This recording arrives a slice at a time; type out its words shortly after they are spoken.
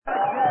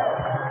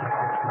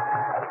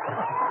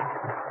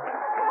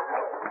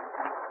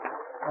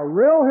A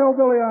real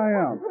hillbilly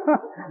I am.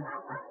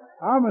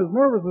 I'm as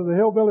nervous as a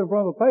hillbilly in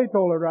front of the pay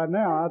toilet right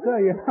now, I'll tell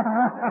you.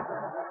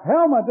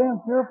 Hell, my damn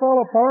chair fell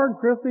apart and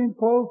Christine's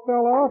clothes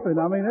fell off, and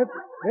I mean,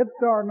 it's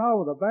starting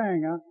off with a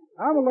bang.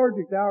 I'm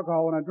allergic to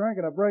alcohol. When I drink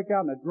it, I break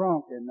out in a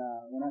drunk, and,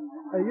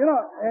 at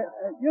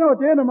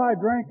the end of my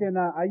drinking,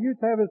 I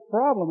used to have this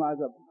problem. I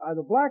was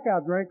a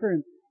blackout drinker,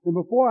 and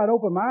before I'd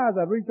open my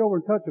eyes, I'd reach over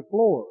and touch the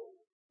floor.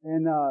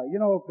 And,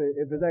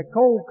 if it's that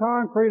cold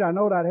concrete, I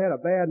know that I'd had a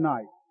bad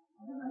night.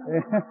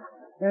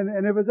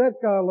 And if it's that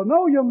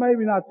linoleum,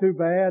 maybe not too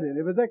bad. And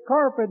if it's that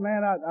carpet,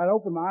 man, I'd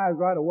open my eyes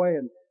right away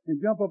and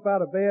jump up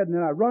out of bed, and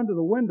then I'd run to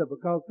the window,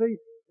 because see,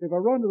 if I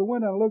run to the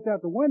window and I looked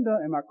out the window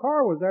and my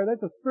car was there,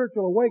 that's a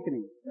spiritual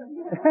awakening.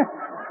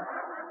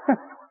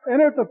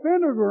 And if the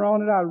fenders were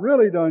on it, I'd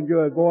really done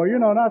good, boy.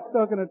 Not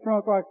stuck in a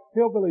trunk like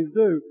hillbillies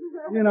do.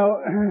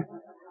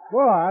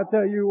 Well, I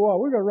tell you what,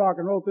 we're gonna rock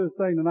and roll through this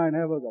thing tonight and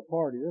have us a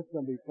party. This is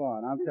gonna be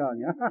fun, I'm telling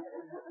you.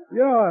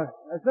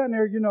 I'm sitting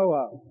here,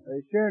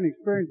 sharing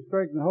experience,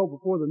 strength, and hope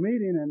before the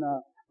meeting, and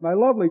my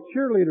lovely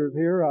cheerleaders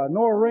here,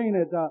 Noreen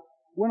had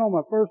went on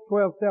my first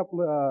 12-step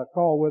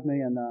call with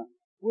me, and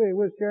we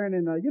was sharing,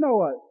 and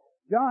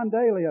John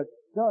Daly,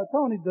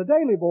 Tony, the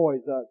Daly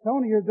boys,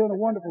 Tony here's doing a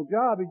wonderful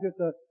job. He's just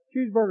a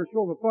cheeseburger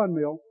short of a fun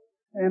meal,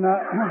 and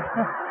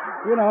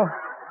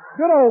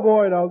good old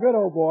boy though, good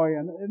old boy.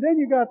 And then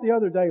you got the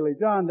other Daly,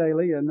 John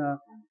Daly, and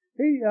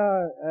he's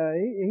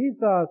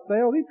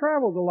sales. He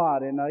travels a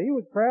lot, and he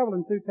was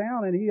traveling through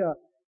town, and he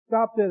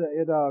stopped at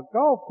a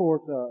golf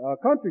course, a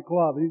country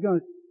club, and he's going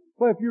to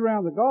play a few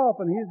rounds of golf.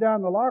 And he's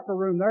down in the locker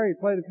room there. He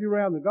played a few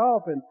rounds of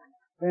golf, and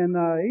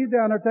he's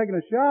down there taking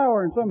a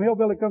shower, and some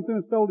hillbilly comes in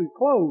and stole his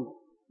clothes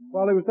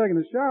while he was taking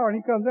a shower, and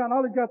he comes out, and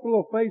all he's got's a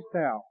little face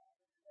towel.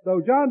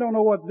 So John don't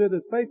know what to do with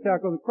this face towel,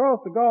 because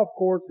across the golf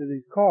course is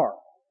his car.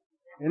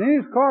 And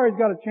in his car,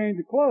 he's got to change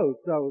the clothes.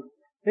 So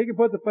he can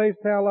put the face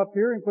towel up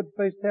here and put the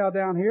face towel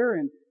down here.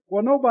 And,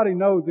 well, nobody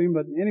knows him.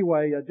 But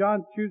anyway,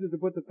 John chooses to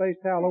put the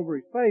face towel over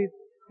his face.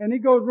 And he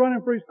goes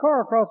running for his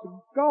car across the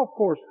golf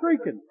course,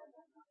 streaking.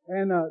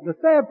 And the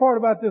sad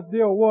part about this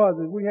deal was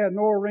we had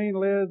Noreen,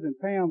 Liz, and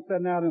Pam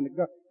sitting out in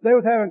the they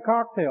was having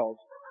cocktails.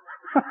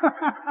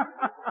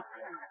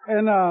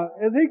 And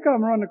as he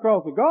come running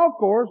across the golf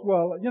course,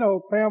 well,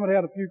 Pam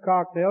had a few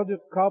cocktails,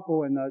 just a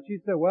couple. And she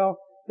said, well,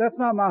 that's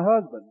not my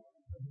husband.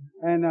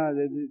 And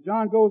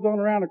John goes on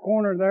around the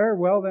corner there.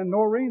 Well, then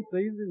Noreen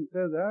sees it and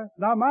says, it's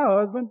not my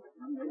husband.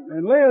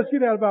 And Liz,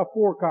 she'd had about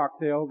 4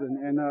 cocktails.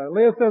 And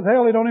Liz says,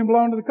 hell, he don't even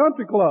belong to the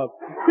country club.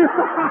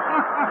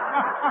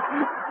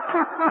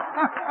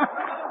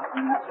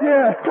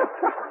 Yeah.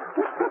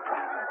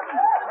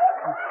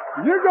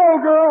 You go,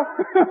 girl.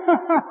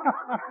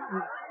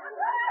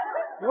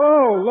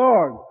 Oh,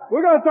 Lord.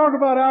 We're going to talk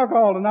about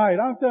alcohol tonight.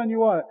 I'm telling you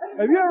what.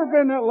 Have you ever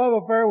been in that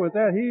love affair with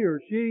that he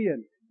or she,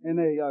 and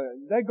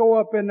they go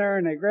up in there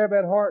and they grab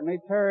that heart and they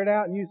tear it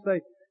out, and you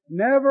say,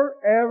 never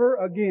ever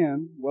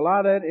again will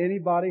I let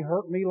anybody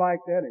hurt me like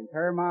that and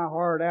tear my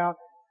heart out.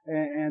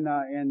 And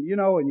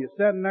you're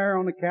sitting there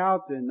on the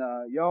couch, and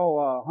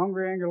y'all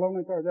hungry, angry,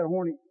 lonely, or is that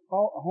horny,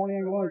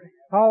 angry, lonely?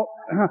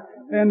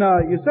 And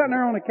you're sitting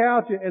there on the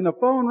couch, and the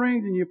phone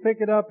rings, and you pick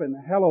it up, and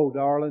hello,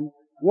 darling.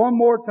 One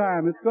more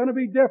time. It's going to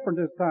be different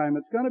this time.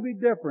 It's going to be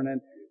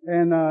different.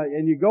 And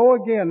you go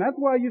again. That's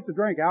why I used to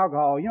drink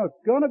alcohol.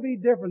 It's going to be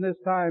different this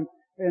time.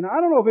 And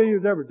I don't know if any of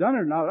you's ever done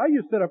it or not. I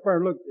used to sit up there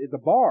and look at the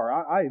bar.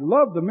 I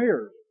love the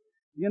mirrors.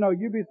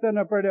 You'd be sitting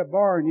up there at that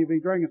bar, and you'd be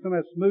drinking some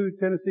of that smooth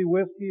Tennessee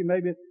whiskey,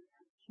 maybe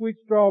sweet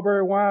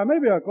strawberry wine,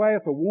 maybe a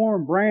glass of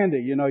warm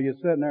brandy. You're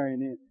sitting there,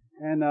 and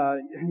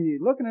you're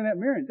looking in that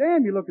mirror, and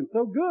damn, you're looking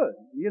so good.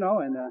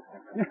 And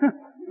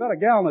about a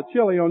gallon of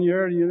chili on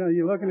your,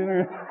 you're looking in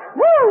there.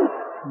 Woo!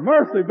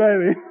 Mercy,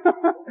 baby.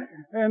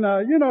 And,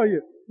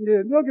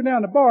 you're looking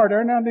down the bar there,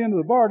 and down the end of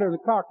the bar, there's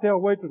a cocktail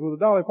waitress with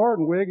a Dolly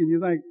Parton wig, and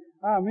you think,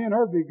 me and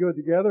her would be good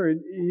together,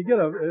 and you get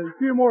a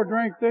few more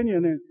drinks in you,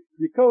 and then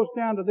you coast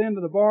down to the end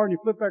of the bar, and you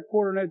flip that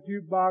quarter in that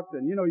jukebox,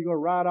 and you're going to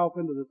ride off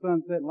into the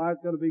sunset, and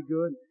life's going to be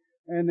good.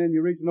 And then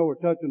you're reaching over,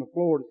 touching the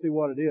floor to see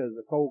what it is,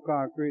 a cold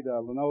concrete,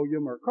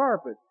 linoleum, or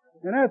carpet.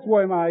 And that's the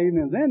way my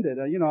evenings ended.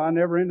 I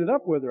never ended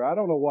up with her. I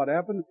don't know what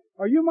happened.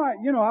 Or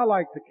I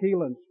like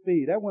tequila and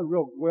speed. That went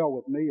real well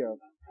with me. A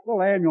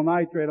little amyl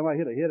nitrate, I might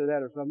hit a hit of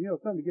that or something.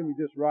 Something to get me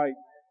just right.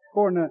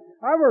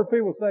 I've heard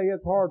people say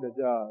it's hard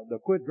to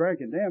quit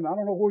drinking. Damn, I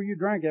don't know where you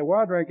drank at.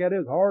 Where I drank at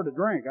is hard to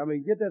drink. I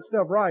mean, get that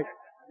stuff right.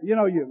 You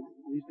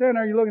stand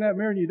there, you're looking at that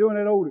mirror, and you're doing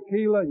that old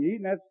tequila, and you're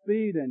eating that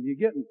speed, and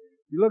you're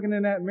looking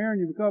in that mirror, and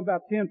you become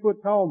about 10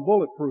 foot tall and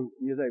bulletproof.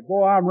 And you say,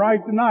 boy, I'm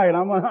right tonight.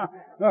 I'm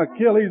gonna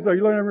kill these. So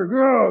you look at me,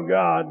 oh,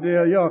 God,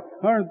 dear,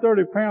 130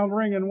 pound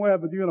ringing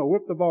wet, but you're gonna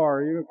whip the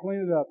bar. You're gonna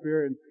clean it up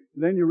here. And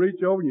then you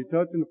reach over and you're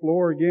touching the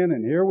floor again,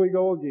 and here we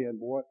go again,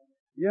 boy.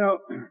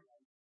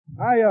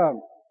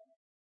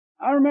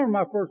 I remember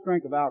my first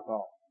drink of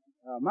alcohol.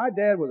 My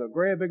dad was a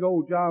great big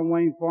old John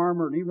Wayne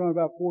farmer, and he run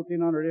about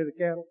 1,400 head of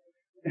cattle.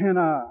 And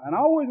I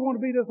always want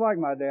to be just like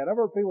my dad. I've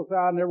heard people say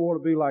I never want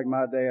to be like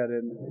my dad,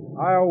 and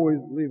I always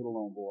leave it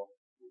alone, boy.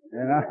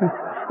 And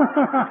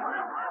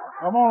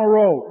I'm on a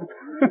roll.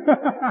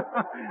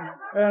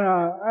 And,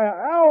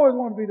 I always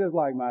want to be just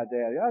like my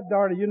daddy.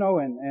 Darn it,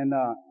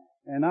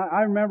 and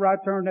I remember I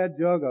turned that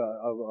jug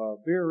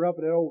of beer up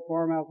at that old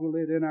farmhouse we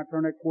lived in. I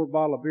turned that quart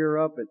bottle of beer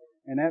up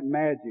and that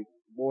magic,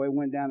 boy, it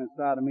went down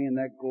inside of me and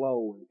that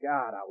glow. And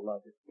God, I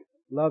loved it.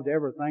 Loved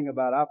everything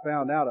about it. I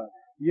found out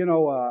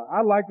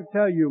I'd like to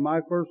tell you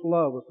my first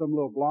love was some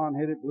little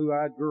blonde-headed,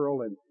 blue-eyed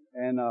girl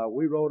and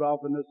we rode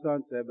off in the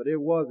sunset, but it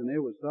wasn't. It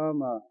was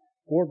some,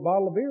 quart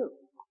bottle of beer.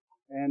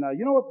 And,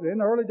 in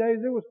the early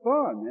days it was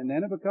fun, and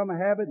then it became a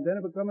habit, and then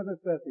it became a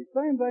necessity.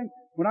 Same thing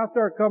when I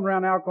started coming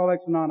around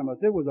Alcoholics Anonymous.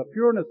 It was a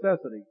pure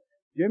necessity.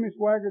 Jimmy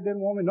Swagger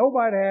didn't want me.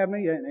 Nobody had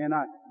me, and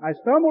I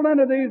stumbled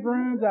into these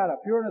rooms out of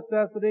pure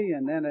necessity,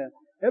 and then it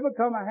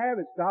became a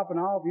habit stopping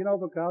off,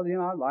 because,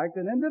 I liked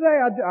it. And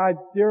today I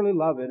dearly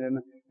love it, and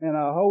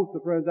a host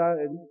of friends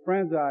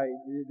I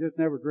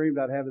just never dreamed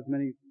I'd have as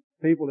many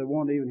people that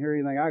wanted to even hear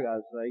anything I got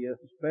to say, yes,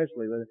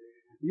 especially. But,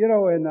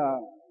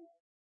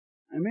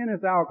 and me and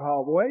this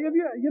alcohol, boy,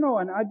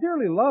 and I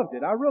dearly loved it.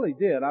 I really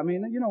did. I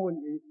mean, when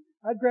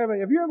I'd grab it.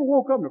 Have you ever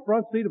woke up in the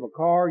front seat of a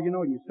car, and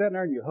you're sitting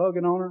there and you're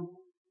hugging on her,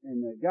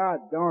 and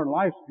God darn,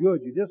 life's good.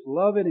 You just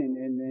love it, and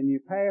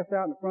you pass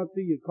out in the front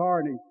seat of your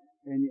car,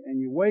 and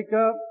you wake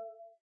up,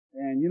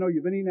 and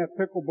you've been eating that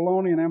pickled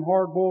bologna and them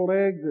hard-boiled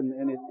eggs,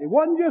 and it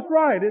wasn't just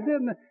right. It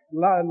didn't.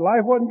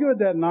 Life wasn't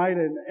good that night,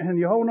 and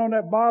you're holding on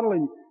that bottle,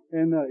 and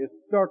it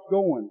starts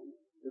going.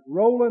 It's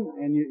rolling,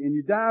 and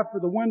you dive for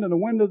the window, and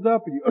the window's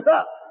up, and you,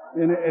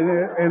 and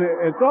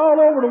it's all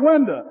over the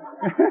window.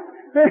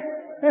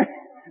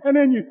 And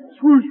then you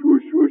swoosh,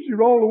 swoosh, swoosh, you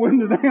roll the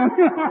window down.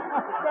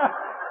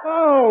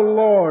 Oh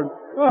Lord.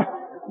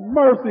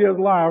 Mercy is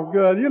life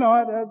good.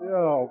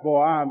 Oh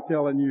boy, I'm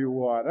telling you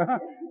what.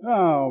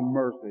 Oh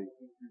mercy.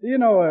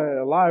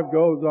 Life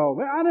goes on.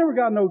 I never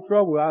got in no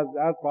trouble. I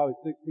was probably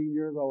 16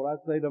 years old. I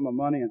saved up my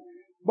money and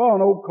bought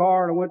an old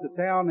car and I went to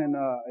town and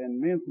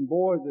me and some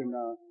boys and,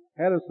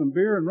 had us some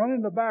beer and run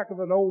in the back of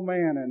an old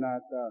man and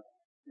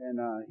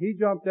he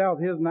jumped out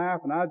with his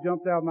knife and I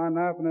jumped out with my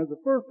knife and it was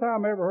the first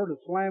time I ever heard a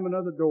slamming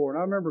of the door. And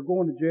I remember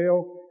going to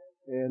jail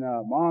and,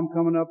 Mom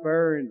coming up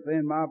there and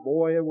saying my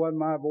boy, it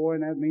wasn't my boy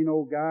and that mean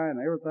old guy and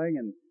everything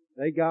and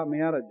they got me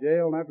out of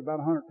jail and after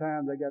about 100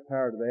 times they got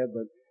tired of that.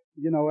 But,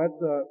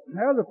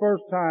 that was the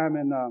first time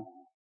and,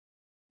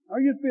 there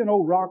used to be an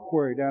old rock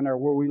quarry down there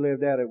where we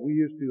lived at it. We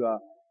used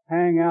to,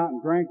 hang out and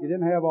drink. You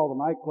didn't have all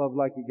the nightclubs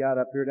like you got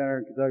up here down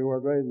there in Kentucky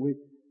where we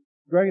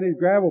drank in these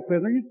gravel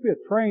pits. There used to be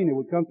a train that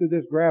would come through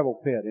this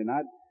gravel pit and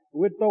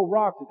we'd throw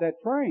rocks at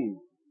that train.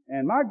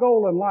 And my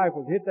goal in life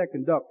was to hit that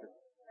conductor.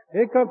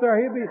 He'd come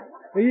there,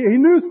 he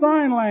knew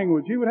sign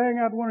language. He would hang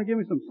out the window and give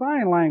me some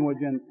sign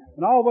language and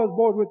all of us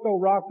boys would throw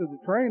rocks at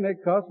the train. They'd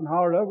cuss and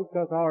holler at us, we'd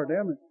cuss, holler at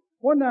them. And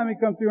one time he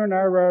come through and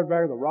I right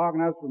back of the rock and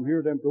I was from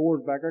here to them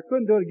doors back there. I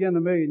couldn't do it again in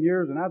a million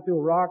years and I threw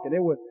a rock and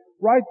it would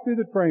right through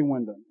the train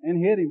window and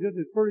hit him just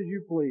as pretty as you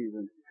please.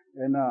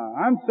 And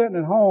I'm sitting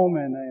at home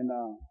and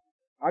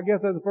I guess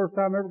that's the first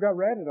time I ever got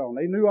ratted on.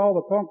 They knew all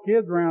the punk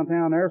kids around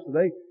town there, so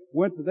they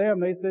went to them.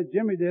 They said,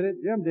 Jimmy did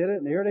it, Jim did it,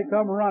 and here they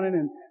come running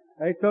and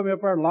they took me up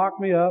there and locked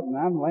me up and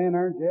I'm laying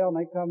there in jail and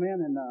they come in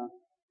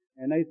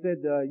and they said,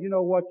 you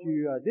know what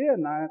you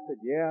did? And I said,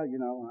 yeah,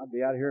 I'll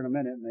be out of here in a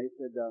minute. And they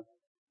said,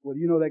 well,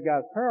 that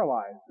guy's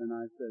paralyzed. And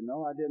I said,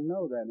 no, I didn't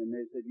know that. And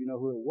they said, you know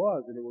who it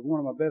was? And it was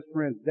one of my best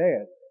friend's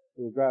dad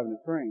who was driving the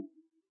train.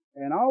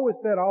 And I always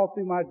said all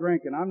through my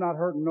drinking, I'm not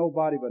hurting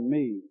nobody but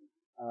me.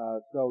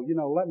 So,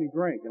 let me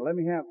drink and let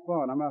me have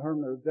fun. I'm not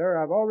hurting there.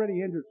 I've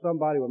already injured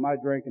somebody with my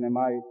drinking in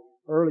my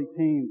early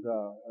teens,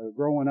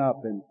 growing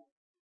up and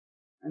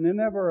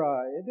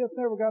it just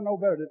never got no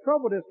better. The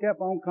trouble just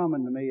kept on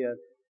coming to me.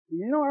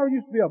 There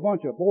used to be a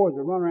bunch of boys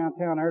that run around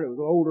town there that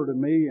was older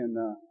than me and,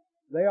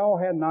 they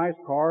all had nice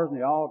cars and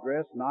they all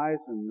dressed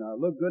nice and,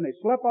 looked good and they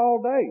slept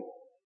all day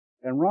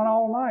and run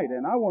all night.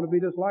 And I want to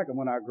be just like them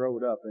when I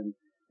growed up.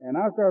 And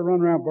I started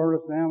running around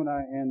Burleson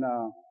and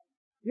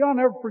y'all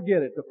never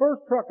forget it. The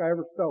first truck I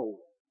ever stole,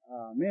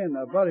 me and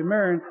buddy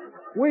Marion,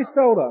 we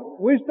stole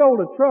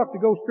a truck to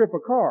go strip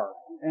a car.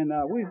 And,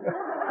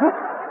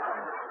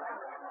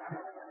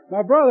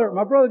 my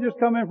brother just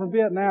come in from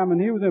Vietnam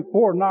and he was in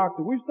Fort Knox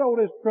and we stole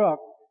this truck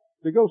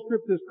to go strip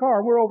this car.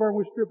 And we're over and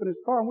we're stripping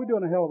this car and we're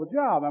doing a hell of a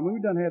job. I mean,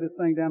 we done had this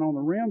thing down on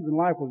the rims and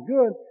life was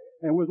good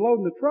and was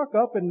loading the truck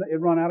up and it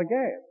run out of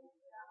gas.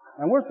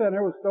 And we're sitting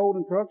there with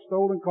stolen truck,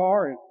 stolen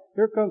car, and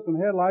here comes some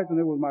headlights, and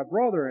it was my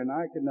brother, and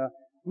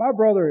my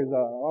brother is,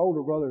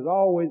 older brother has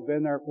always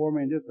been there for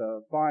me, and just a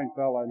fine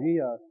fella, and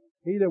he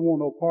didn't want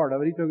no part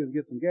of it. He took us to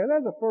get some gas.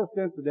 That's the first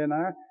incident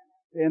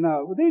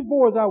with these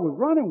boys I was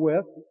running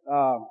with,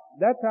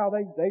 that's how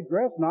they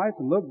dressed nice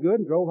and looked good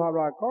and drove hot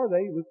rod cars.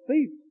 They was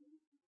thieves.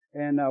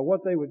 And,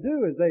 what they would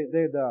do is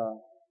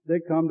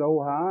they'd come to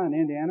Ohio and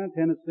Indiana,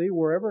 Tennessee,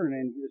 wherever,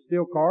 and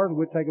steal cars, and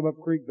we'd take them up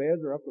creek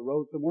beds or up the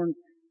road somewhere and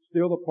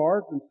steal the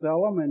parts and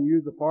sell them and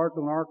use the parts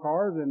on our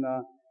cars and,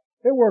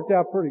 it worked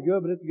out pretty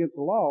good, but it's against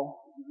the law.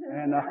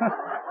 And,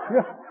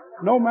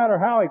 no matter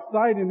how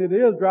exciting it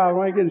is driving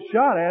around getting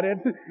shot at,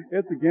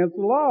 it's against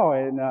the law.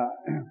 And,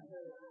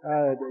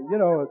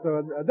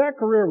 So that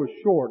career was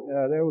short.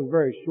 That was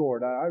very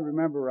short. I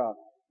remember,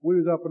 we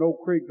was up in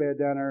Oak Creek bed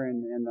down there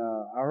and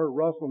I heard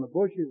rustle in the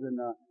bushes and,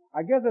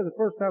 I guess that was the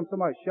first time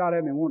somebody shot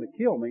at me and wanted to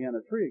kill me and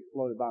a tree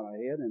exploded by my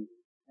head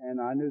and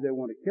I knew they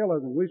wanted to kill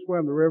us and we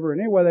swam the river and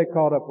anyway they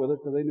caught up with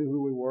us so they knew who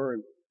we were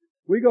and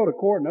we go to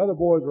court and the other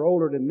boys were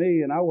older than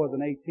me and I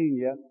wasn't 18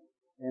 yet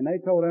and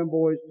they told them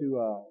boys to,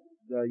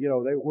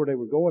 where they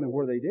were going and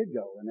where they did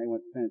go and they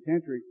went to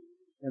penitentiary.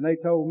 And they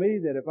told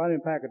me that if I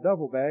didn't pack a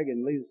duffel bag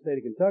and leave the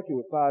state of Kentucky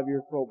with 5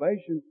 years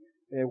probation,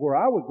 where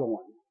I was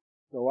going.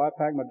 So I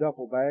packed my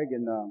duffel bag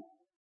and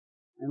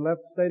left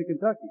the state of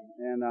Kentucky.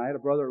 And I had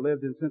a brother who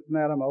lived in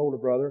Cincinnati, my older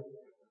brother.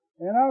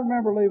 And I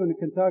remember leaving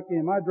Kentucky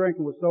and my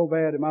drinking was so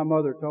bad that my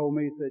mother told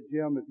me, said,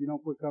 Jim, if you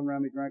don't quit coming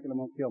around me drinking,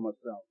 I'm going to kill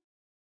myself.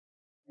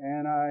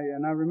 And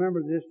I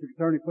remember the district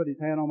attorney put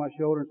his hand on my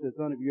shoulder and said,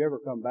 son, if you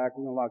ever come back,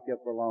 we're going to lock you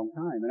up for a long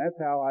time. And that's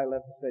how I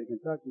left the state of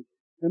Kentucky.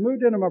 And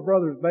moved into my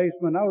brother's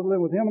basement. I was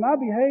living with him, and I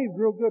behaved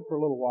real good for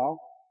a little while.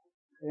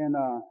 And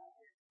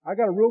I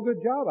got a real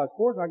good job. I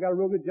got a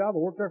real good job.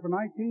 I worked there for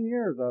 19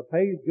 years. I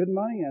paid good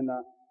money, and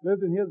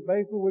lived in his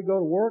basement. We'd go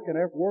to work, and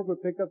after work,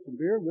 we'd pick up some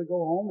beer. We'd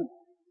go home and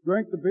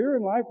drink the beer,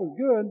 and life was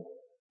good.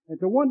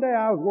 Until one day,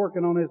 I was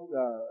working on this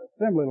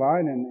assembly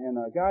line, and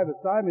a guy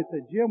beside me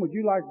said, Jim, would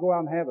you like to go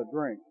out and have a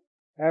drink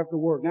after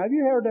work? Now, have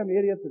you heard them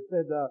idiots that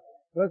said,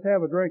 let's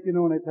have a drink, and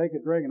they take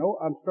a drink, and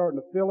I'm starting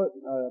to feel it.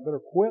 I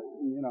better quit,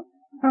 and,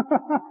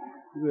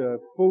 the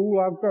fool,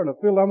 I'm starting to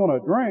feel I'm on a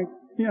drink,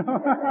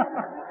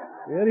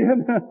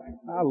 Idiot.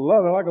 I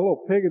love it like a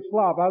little pig at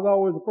slop. I was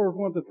always the first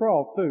one at the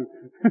trough, too.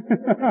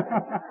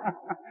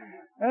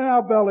 And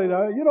I bellied,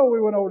 we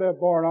went over that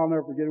bar and I'll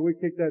never forget it. We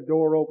kicked that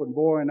door open,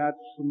 boy, and that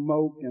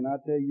smoke, and I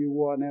tell you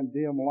what, and them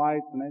dim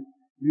lights, and that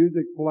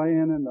music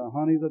playing, and the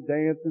honeys are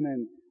dancing,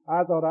 and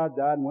I thought I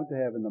died and went to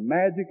heaven. The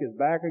magic is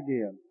back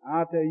again.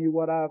 I tell you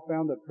what, I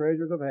found the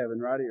treasures of heaven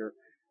right here.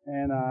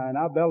 And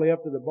I belly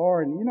up to the bar,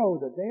 and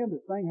the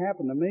damnedest thing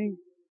happened to me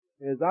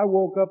is I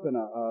woke up in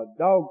a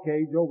dog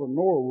cage over in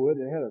Norwood.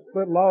 It had a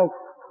split log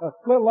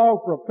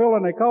for a pillow,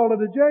 and they called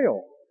it a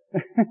jail.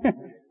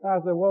 I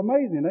said, well,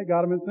 amazing. They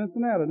got them in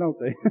Cincinnati, don't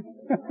they?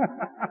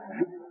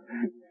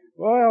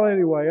 Well,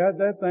 anyway,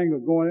 that thing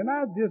was going, and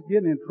I was just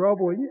getting in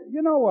trouble.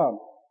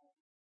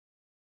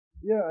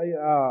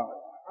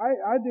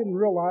 I didn't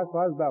realize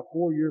I was about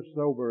 4 years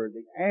sober,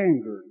 the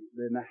anger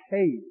and the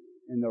hate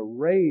and the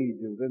rage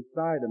that was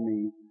inside of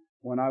me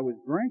when I was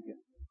drinking.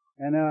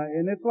 And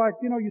it's like,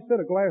 you set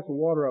a glass of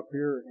water up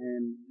here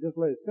and just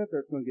let it sit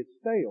there, it's going to get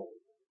stale.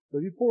 So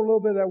if you pour a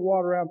little bit of that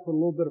water out and put a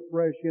little bit of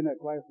fresh in,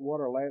 that glass of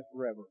water will last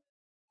forever.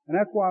 And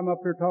that's why I'm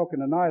up here talking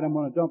tonight. I'm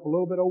going to dump a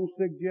little bit of old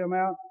sick Jim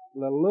out,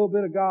 let a little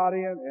bit of God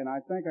in, and I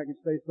think I can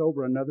stay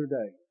sober another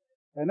day.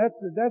 And that's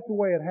the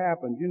way it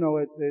happens.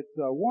 It's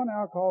one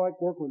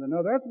alcoholic working with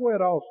another. That's the way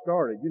it all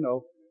started,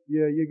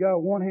 You got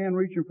one hand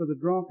reaching for the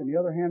drunk and the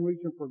other hand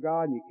reaching for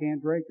God, and you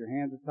can't drink, your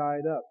hands are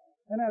tied up.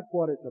 And that's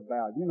what it's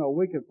about.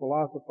 We can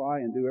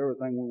philosophize and do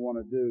everything we want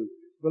to do,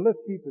 but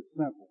let's keep it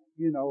simple.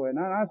 And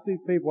I see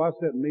people, I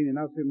sit in meeting,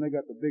 I see them, they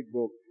got the big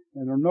book,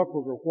 and their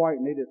knuckles are white,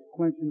 and they just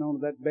clenching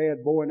onto that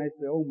bad boy, and they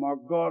say, oh my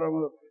God, I'm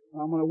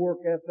gonna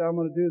work after, I'm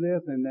gonna do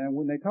this. And then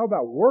when they talk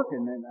about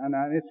working, and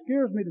it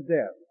scares me to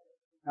death.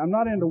 I'm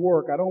not into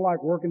work. I don't like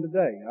working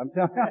today. I'm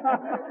telling you,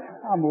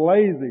 I'm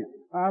lazy.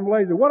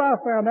 What I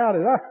found out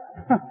is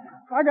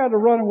I got to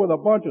running with a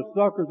bunch of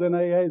suckers in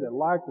AA that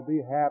like to be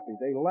happy.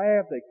 They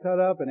laugh, they cut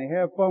up, and they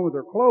have fun with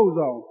their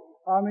clothes on.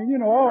 I mean,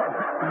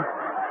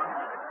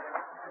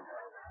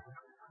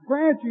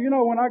 grant you,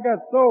 when I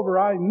got sober,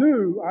 I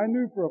knew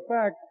for a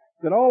fact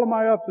that all of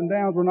my ups and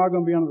downs were not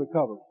going to be under the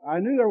covers. I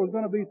knew there was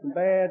going to be some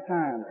bad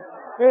times.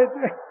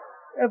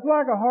 It's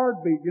like a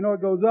heartbeat,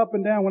 it goes up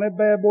and down. When that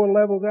bad boy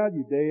levels out,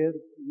 you're dead,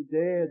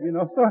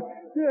 So,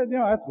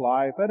 that's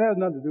life. That has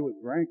nothing to do with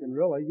drinking,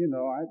 really, I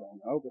don't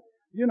know. But,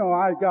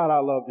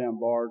 I love them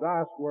bars.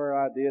 I swear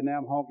I did. And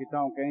them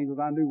honky-tonk angels,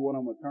 I knew one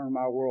of them would turn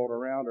my world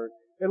around, or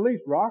at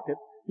least rock it,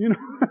 I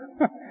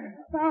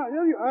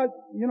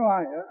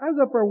was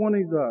up there one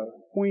of these,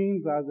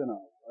 queens. I was in a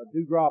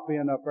dewdrop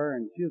inn up there,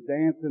 and she was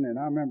dancing, and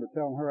I remember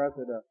telling her, I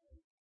said,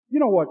 you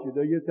know what you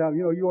do. You tell them,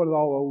 you order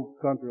all the old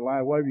country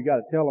line, whatever you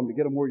got to tell them to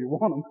get them where you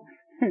want them.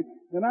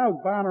 And I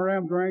was buying her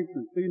them drinks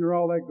and feeding her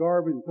all that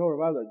garbage and told her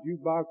if I was a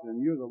jukebox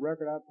and you was a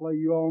record, I'd play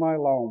you all night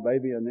long,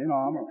 baby. And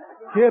I'm gonna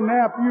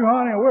kidnap you,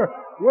 honey.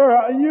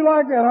 You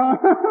like that, huh?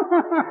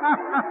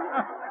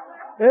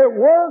 It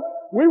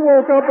worked. We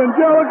woke up in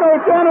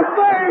Jellicoe,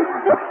 Tennessee.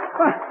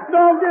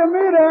 Don't give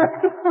me that.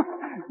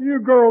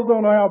 You girls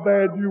don't know how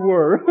bad you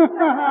were.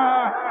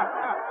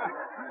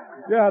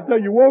 Yeah, I tell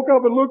you, woke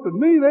up and looked at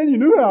me, then you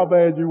knew how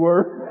bad you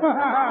were.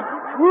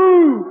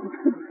 Woo!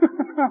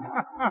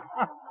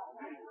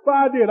 But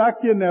I did. I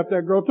kidnapped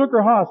that girl, took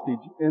her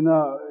hostage, and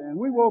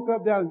we woke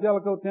up down in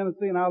Jellicoe,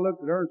 Tennessee, and I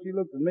looked at her, and she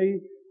looked at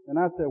me, and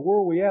I said, where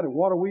are we at, and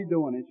what are we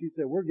doing? And she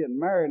said, we're getting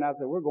married, and I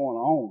said, we're going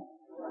home.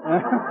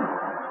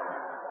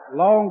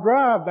 Long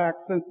drive back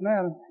to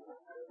Cincinnati.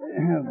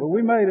 But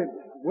we made it.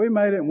 we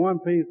made it in one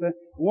piece.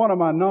 One of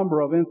my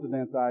number of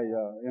incidents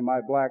in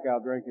my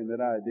blackout drinking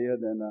that I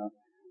did,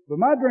 but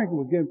my drinking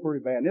was getting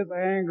pretty bad. And this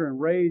anger and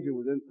rage, it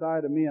was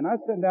inside of me. And I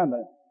was sitting down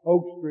the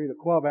Oak Street, a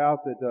clubhouse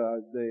that,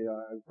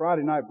 the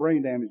Friday Night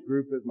Brain Damage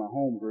group is my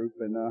home group.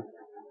 And,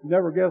 you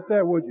never guessed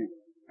that, would you?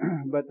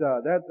 But, I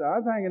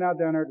was hanging out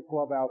down there at the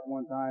clubhouse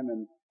one time,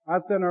 and I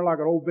was sitting there like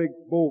an old big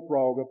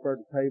bullfrog up there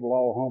at the table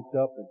all humped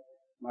up, and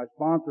my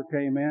sponsor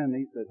came in and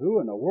he said, "Who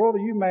in the world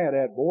are you mad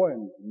at, boy?"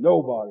 And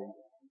nobody.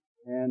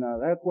 And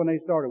that's when they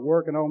started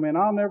working on me, and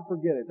I'll never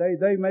forget it.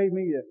 They made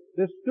me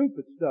this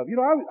stupid stuff. You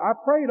know, I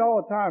prayed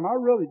all the time. I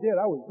really did.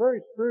 I was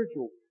very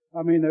spiritual.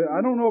 I mean,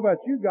 I don't know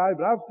about you guys,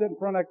 but I've sat in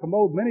front of that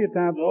commode many a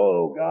times.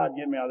 "Oh, God,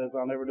 get me out of this.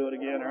 I'll never do it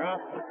again." Or,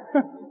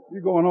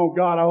 you're going, "Oh,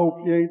 God, I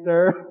hope she ain't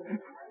there."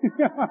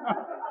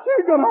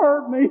 She's gonna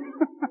hurt me.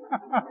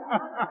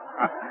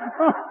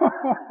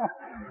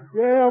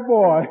 Yeah,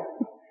 boy.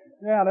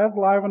 Yeah, that's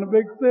life in a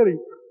big city.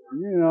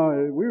 You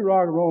know, we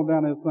rock and roll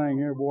down this thing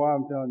here, boy.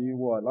 I'm telling you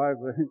what,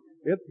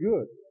 it's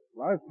good.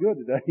 Life's good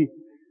today.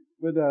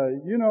 But,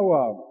 and I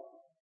was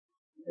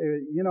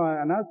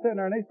sitting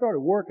there and they started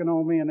working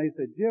on me and they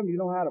said, "Jim, you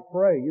know how to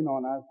pray?" You know,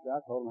 and I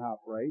told them how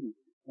to pray.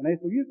 And they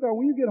said,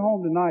 "When you get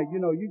home tonight, you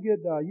know, you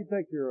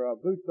take your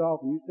boots off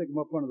and you stick them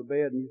up under the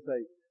bed and you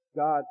say,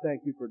 'God,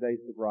 thank you for day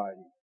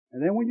sobriety.'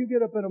 And then when you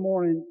get up in the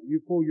morning, you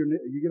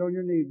get on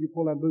your knees, you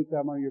pull them boots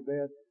out under your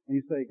bed, and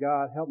you say,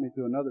 'God, help me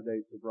through another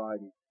day's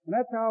sobriety.'" And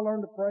that's how I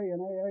learned to pray.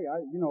 And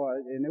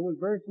and it was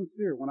very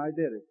sincere when I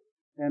did it.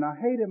 And I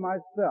hated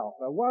myself.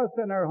 I was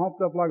sitting there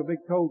humped up like a big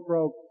toad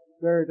frog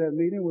there at that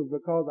meeting. It was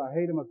because I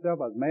hated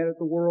myself. I was mad at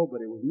the world,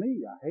 but it was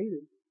me I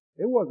hated.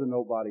 It wasn't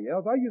nobody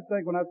else. I used to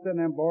think when I was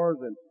sitting in bars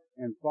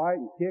and fight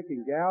and kick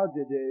and gouge,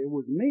 it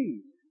was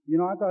me. You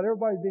know, I thought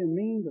everybody was being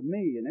mean to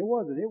me, and it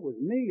wasn't. It was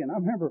me. And I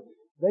remember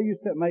they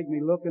used to make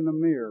me look in the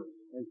mirror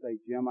and say,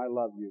 "Jim, I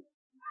love you."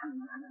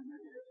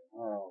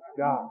 Oh,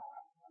 God.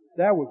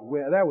 That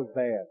was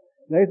bad.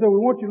 They said, "We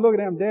want you to look at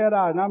them dead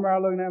eyes." And I remember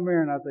looking in that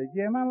mirror and I say,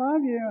 "Jim, I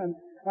love you." And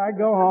I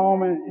go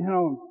home and,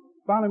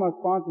 finally my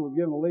sponsor was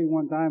giving a lead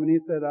one time and he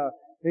said, "I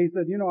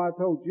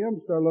told Jim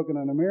to start looking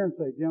in the mirror and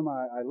say, 'Jim,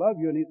 I love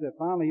you.'" And he said,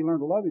 finally he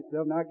learned to love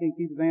himself. Now I can't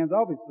keep his hands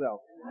off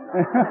himself.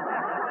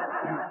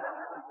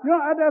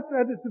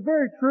 It's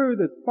very true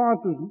that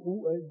sponsors,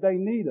 they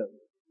need us.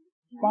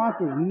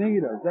 Sponsors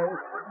need us. I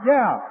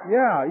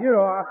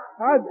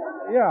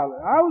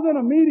was in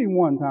a meeting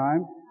one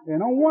time,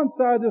 and on one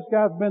side this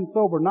guy's been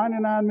sober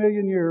 99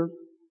 million years,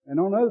 and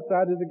on the other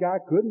side there's a guy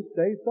couldn't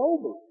stay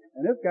sober.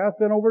 And this guy's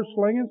sitting over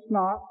slinging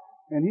snot,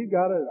 and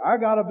I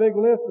got a big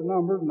list of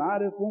numbers, and I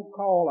just won't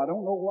call. I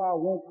don't know why I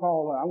won't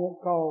call. I won't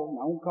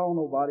call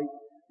nobody.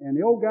 And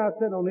the old guy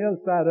sitting on the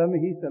other side of me,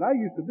 he said, "I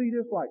used to be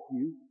just like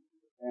you."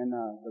 And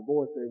the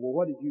boy said, "Well,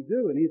 what did you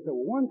do?" And he said,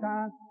 "Well, one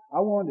time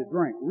I wanted to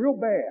drink real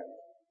bad."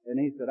 And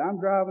he said, "I'm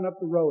driving up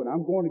the road and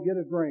I'm going to get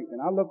a drink."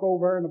 And I look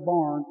over there in the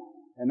barn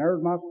and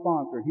there's my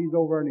sponsor. He's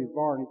over in his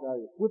barn. He's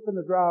whip in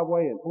the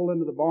driveway and pull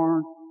into the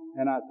barn.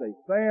 And I say,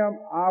 "Sam,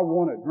 I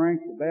want a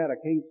drink so bad I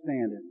can't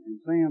stand it." And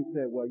Sam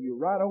said, "Well, you're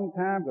right on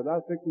time because I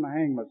was fixing to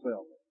hang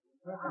myself."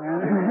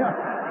 And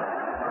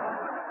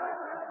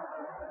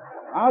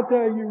I'll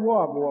tell you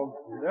what, boy.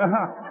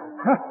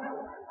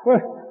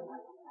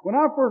 When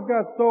I first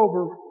got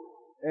sober,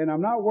 and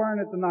I'm not wearing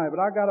it tonight, but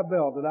I got a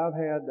belt that I've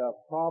had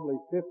probably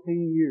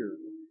 15 years.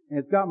 And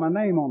it's got my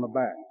name on the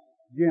back,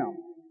 Jim.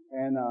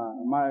 And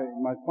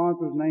my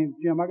sponsor's name's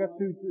Jim. I got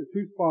two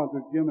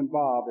sponsors, Jim and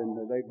Bob, and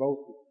they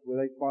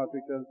sponsor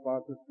each other,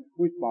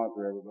 we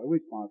sponsor everybody. We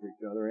sponsor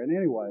each other. And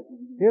anyway,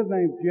 his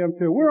name's Jim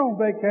too. We're on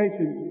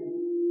vacation.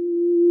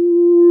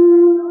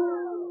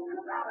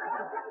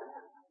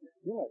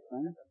 You like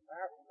that?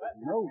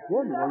 No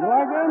goodness. You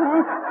like that,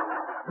 huh?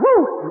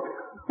 Woo!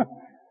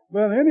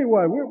 But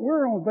anyway,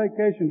 we're on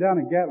vacation down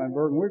in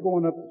Gatlinburg, and we're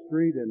going up the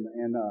street,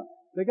 and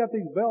they got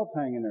these belts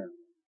hanging there.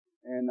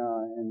 And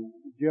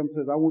Jim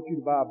says, "I want you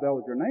to buy a belt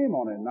with your name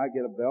on it." And I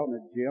get a belt, and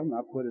it's Jim, and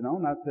I put it on.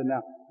 And I said,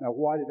 now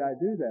why did I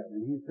do that?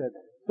 And he said,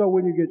 "So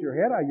when you get your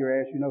head out of your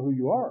ass, you know who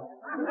you are."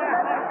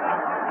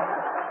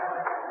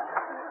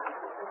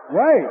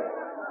 Wait.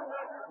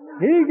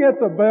 He gets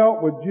a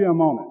belt with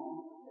Jim on it.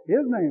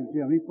 His name's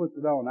Jim. He puts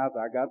it on. I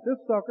said, "I got this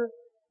sucker."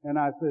 And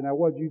I said, "Now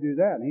what'd you do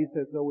that?" And he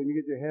said, "So when you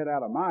get your head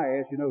out of my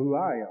ass, you know who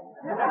I am."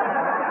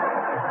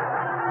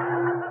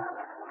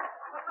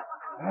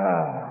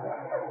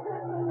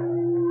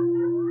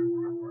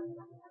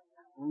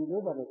 What do you do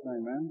about this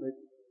thing, man?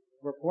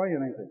 We're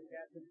playing, ain't they?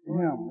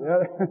 Yeah.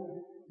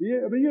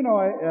 But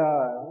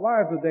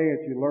life's a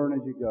dance. You learn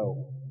as you go.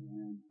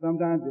 And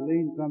sometimes you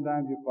lead and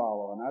sometimes you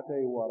follow. And I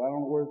tell you what, I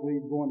don't know where this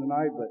lead's going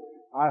tonight, but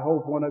I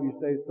hope one of you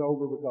stays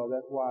sober because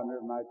that's why I'm here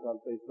tonight, so I'll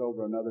stay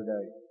sober another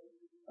day.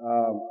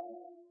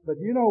 But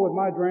with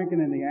my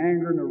drinking and the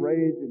anger and the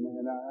rage,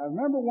 and I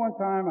remember one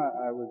time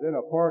I was in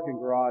a parking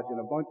garage and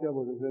a bunch of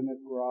us was in this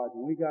garage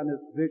and we got in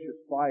this vicious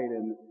fight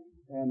and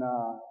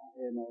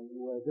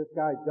this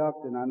guy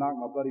ducked and I knocked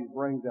my buddy's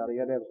brains out. He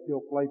had to have a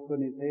steel plate put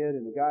in his head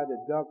and the guy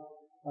that ducked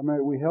I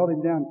mean, we held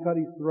him down and cut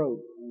his throat.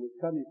 And we was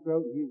cutting his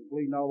throat, and he was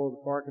bleeding all over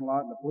the parking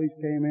lot, and the police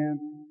came in,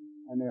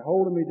 and they're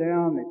holding me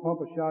down, and they pump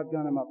a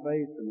shotgun in my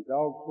face, and the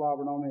dog's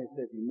slobbering on me, and they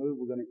said, if you move,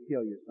 we're going to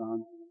kill you,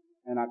 son.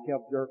 And I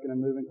kept jerking and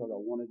moving because I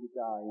wanted to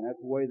die. And that's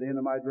the way the end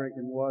of my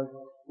drinking was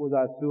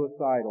I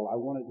suicidal. I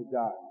wanted to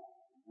die.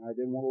 I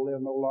didn't want to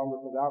live no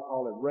longer because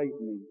alcohol had raped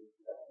me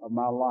of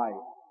my life.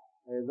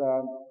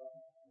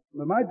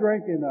 But my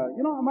drinking,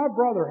 my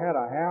brother had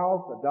a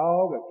house, a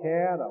dog, a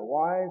cat, a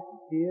wife,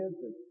 kids,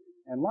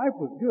 and life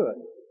was good.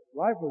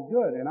 Life was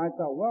good. And I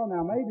thought, well,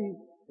 now maybe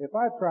if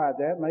I tried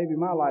that, maybe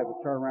my life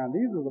would turn around.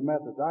 These are the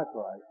methods I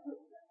tried.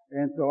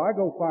 And so I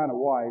go find a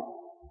wife,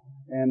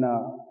 and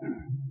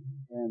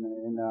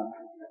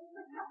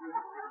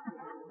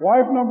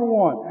wife number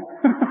one.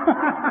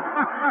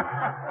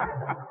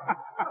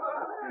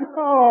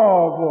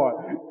 Oh boy.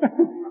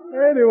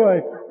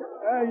 Anyway,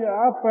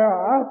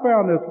 I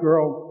found this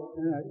girl,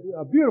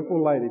 a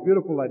beautiful lady.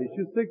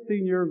 She's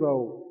 16 years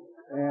old,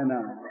 and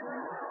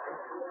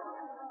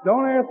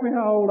don't ask me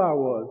how old I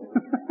was.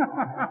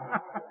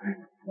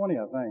 20,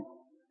 I think.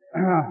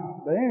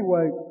 But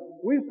anyway,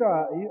 we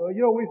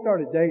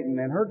started dating,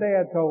 and her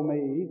dad told me,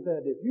 he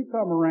said, if you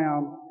come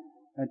around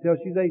until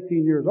she's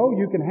 18 years old,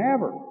 you can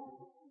have her.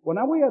 Well,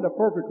 now we had the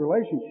perfect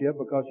relationship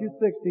because she's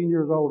 16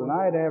 years old and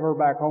I had to have her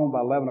back home by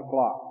 11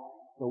 o'clock.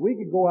 So we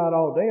could go out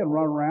all day and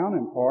run around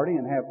and party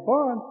and have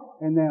fun,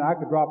 and then I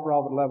could drop her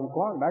off at 11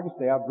 o'clock and I could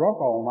stay out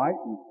drunk all night,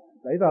 and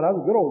they thought I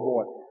was a good old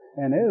boy.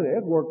 And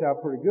it worked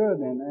out pretty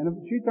good, and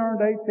she turned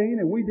 18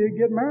 and we did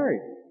get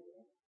married.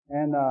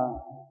 And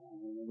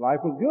life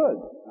was good.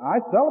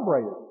 I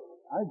celebrated.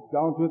 I'd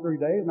gone 2 or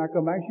 3 days and I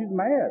come back, she's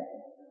mad.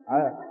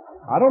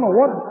 I don't know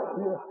what,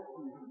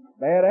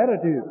 bad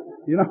attitude,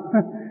 I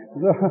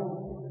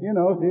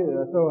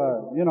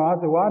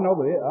said, well, I know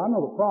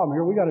the problem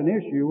here. We got an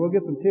issue. We'll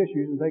get some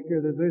tissues and take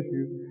care of this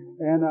issue.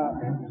 And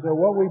so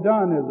what we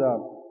done is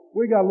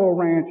we got a little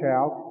ranch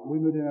house.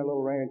 We moved in that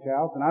little ranch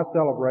house, and I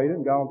celebrated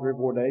and gone 3 or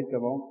 4 days,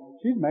 come home.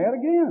 She's mad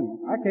again.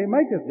 I can't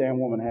make this damn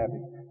woman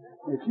happy.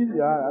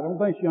 I don't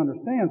think she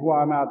understands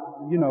why I'm out,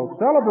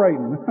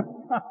 celebrating.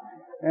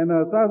 And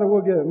so I said,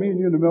 we'll get me and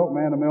you and the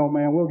milkman, the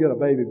mailman, we'll get a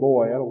baby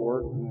boy. That'll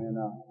work. And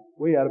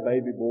we had a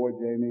baby boy,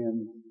 Jamie,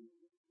 and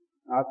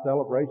I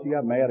celebrate. She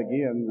got mad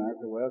again. And I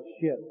said, well,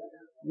 shit.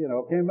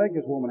 Can't make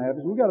this woman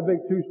happy. So we got a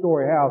big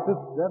 2-story house.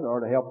 That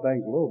ought to help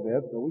things a little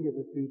bit. So we get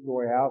this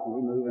 2-story house and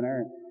we move in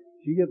there, and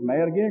she gets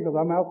mad again because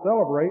I'm out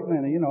celebrating,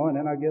 and and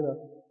then I get a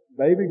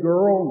baby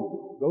girl and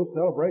go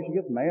celebrate. She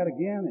gets mad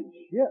again, and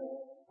shit.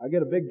 I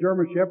get a big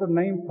German Shepherd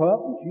named Pup,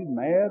 and she's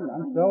mad, and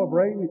I'm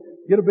celebrating.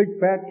 Get a big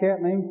fat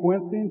cat named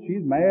Quincy, and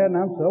she's mad, and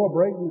I'm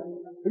celebrating.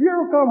 Have you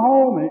ever come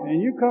home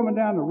and you're coming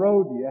down the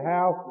road to your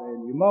house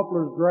and your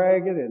muffler's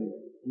dragging and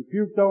you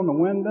puked on the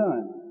window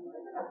and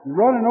you're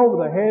running over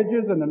the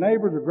hedges and the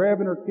neighbors are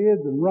grabbing their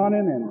kids and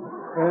running and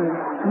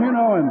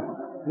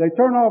they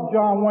turn off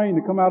John Wayne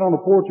to come out on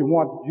the porch and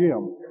watch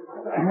Jim.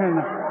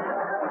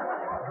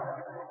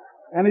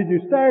 And as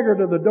you stagger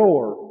to the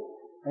door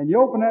and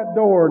you open that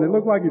door and it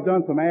looks like you've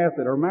done some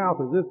acid, her mouth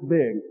is this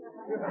big,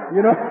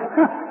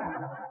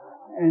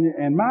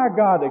 And my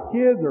God, the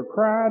kids are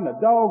crying, the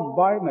dog's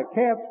biting, the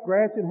cat's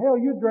scratching. Hell,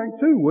 you'd drink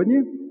too, wouldn't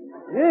you?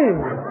 Yeah.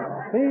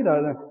 See,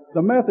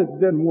 the methods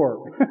didn't work.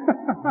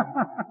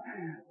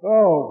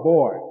 Oh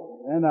boy.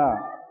 And,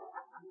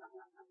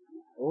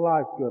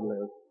 life's good,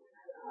 Liz.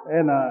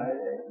 And,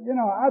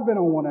 I've been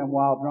on one of them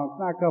wild drunks,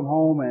 and I come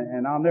home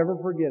and I'll never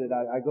forget it.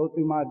 I go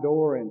through my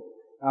door and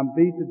I'm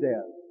beat to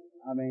death.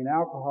 I mean,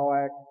 alcohol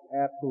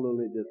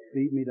absolutely just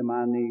beat me to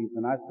my knees,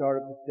 and I start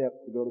at the steps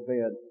to go to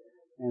bed.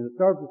 And I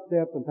start the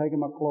steps, I'm taking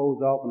my clothes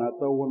off, and I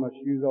throw one of my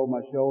shoes over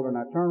my shoulder, and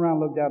I turn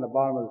around and look down the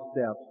bottom of the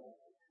steps.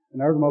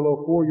 And there's my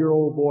little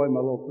 4-year-old boy and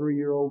my little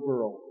 3-year-old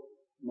girl.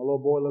 My little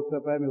boy looks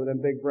up at me with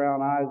them big brown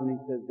eyes, and he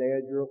says,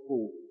 Dad, you're a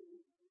fool.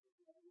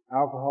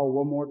 Alcohol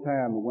one more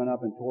time and went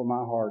up and tore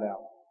my heart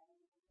out.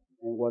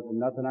 And there wasn't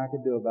nothing I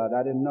could do about it.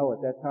 I didn't know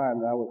at that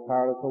time that I was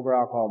powerless over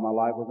alcohol. My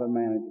life was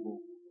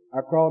unmanageable. I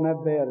crawled in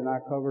that bed, and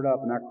I covered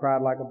up, and I cried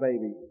like a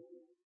baby.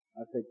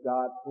 I said,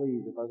 God,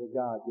 please, if I was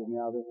God, get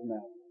me out of this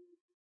mess.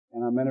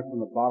 And I meant it from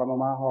the bottom of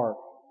my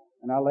heart.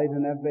 And I laid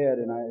in that bed,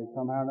 and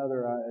somehow or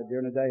another,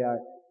 during the day,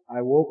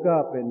 I woke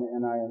up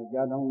and I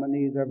got on my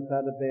knees every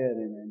side of the bed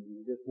and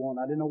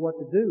I didn't know what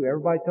to do.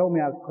 Everybody told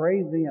me I was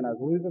crazy and I was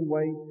losing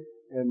weight,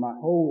 and my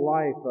whole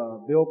life,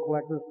 bill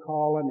collectors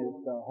calling,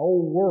 the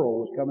whole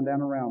world was coming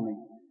down around me.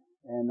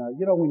 And,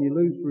 when you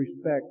lose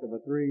respect of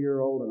a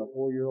 3-year-old and a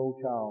 4-year-old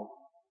child,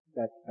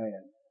 that's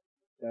bad.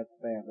 That's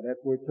bad. But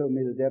that's where it took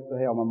me to the depths of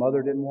hell. My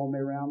mother didn't want me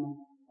around me.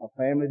 My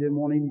family didn't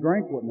want to even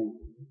drink with me.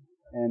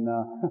 And,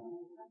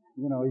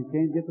 you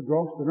can't get the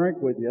drunks to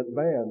drink with you. That's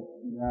bad.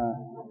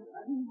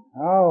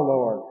 Oh,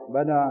 Lord.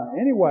 But,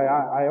 anyway,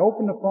 I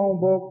opened the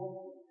phone book,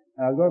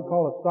 and I was going to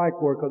call a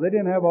psych ward because they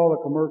didn't have all the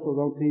commercials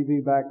on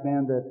TV back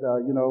then that,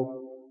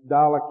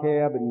 dial a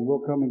cab and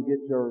we'll come and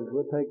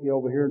we'll take you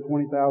over here, and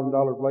 $20,000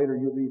 later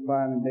you'll be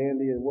fine and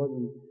dandy. It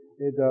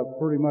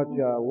pretty much,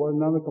 wasn't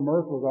none of the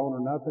commercials on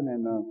or nothing.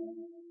 And,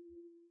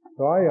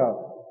 so I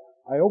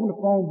I opened the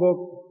phone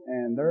book,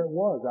 and there it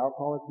was,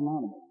 Alcoholics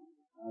Anonymous.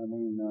 I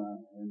mean,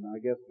 and I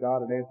guess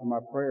God had answered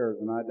my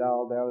prayers, and I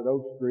dialed out at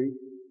Oak Street.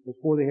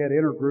 Before they had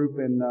intergroup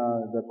in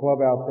the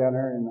clubhouse down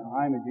there in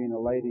Imogene, a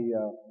lady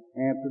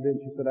answered it,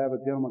 and she said, I have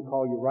a gentleman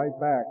call you right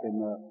back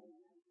and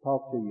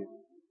talk to you.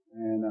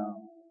 And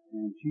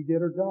she did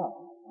her job.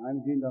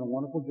 Imogene done a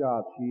wonderful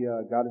job. She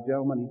got a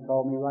gentleman, he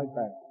called me right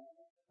back.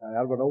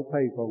 Out of an old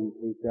payphone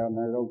booth down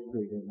there at Oak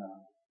Street.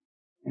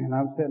 And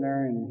I'm sitting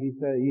there, and he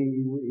said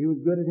he was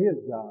good at his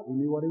job. He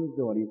knew what he was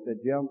doing. He said,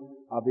 Jim,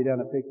 I'll be down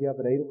to pick you up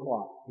at 8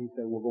 o'clock. He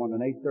said, we're going to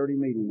an 8:30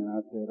 meeting. And I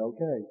said,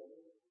 okay.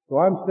 So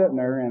I'm sitting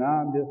there, and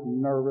I'm just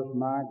nervous.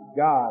 My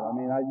God. I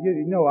mean, I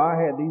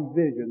had these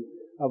visions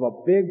of a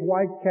big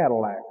white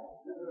Cadillac.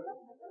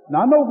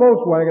 Not no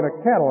Volkswagen, a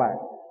Cadillac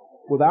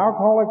with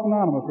Alcoholics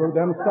Anonymous wrote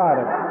down the side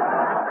of it.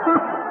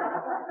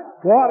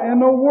 What in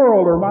the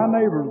world are my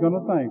neighbors going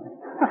to think?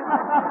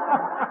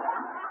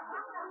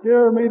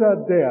 Scare me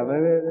to death.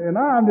 And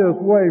I'm just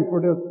waiting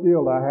for this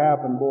deal to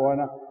happen, boy.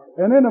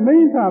 And in the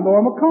meantime, though,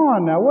 I'm a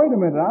con. Now, wait a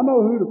minute. I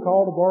know who to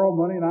call to borrow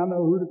money, and I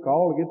know who to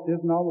call to get this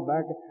and all the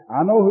back.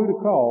 I know who to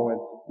call.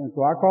 And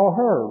so I call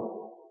her.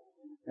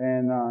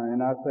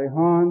 And I say,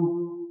 hon.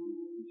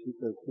 And she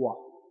says,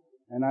 what?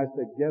 And I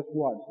said, guess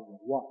what? She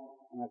said, what?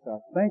 And I said,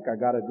 I think I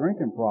got a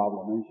drinking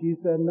problem. And she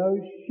said, no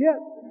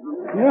shit.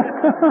 Yeah.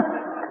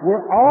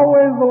 We're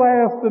always the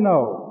last to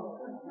know.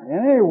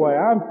 And anyway,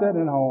 I'm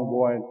sitting at home,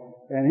 boy,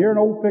 and here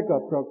an old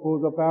pickup truck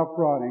pulls up out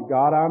front, and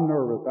God, I'm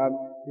nervous.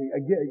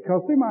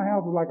 Because see, my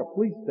house is like a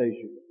police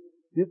station.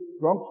 Just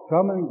drunks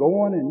coming and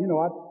going, and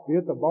I'd be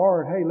at the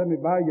bar, and hey, let me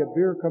buy you a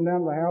beer, come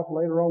down to the house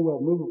later on,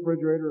 we'll move a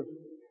refrigerator.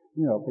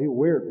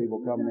 Weird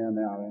people coming in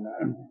now. And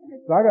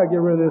so I gotta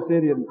get rid of this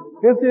idiot.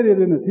 This idiot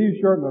in a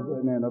t-shirt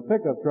and a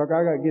pickup truck,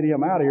 I gotta get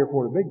him out of here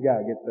before the big guy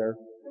gets there.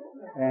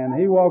 And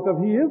he walked up,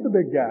 he is the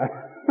big guy.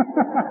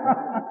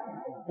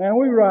 And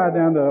we ride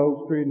down to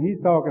Oak Street, and he's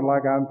talking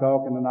like I'm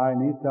talking tonight,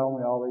 and he's telling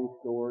me all these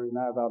stories, and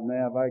I thought,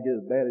 man, if I get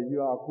as bad as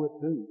you, I'll quit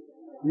too.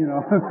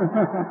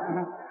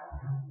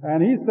 And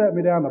he sat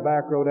me down the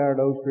back road out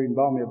at Oak Street and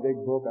bought me a big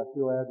book I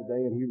still have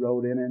today, and he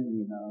wrote in it,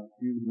 a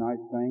few nice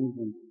things,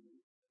 and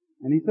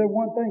he said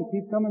one thing,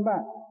 keep coming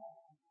back.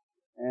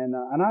 And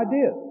I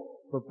did.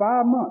 For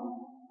 5 months,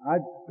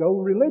 I'd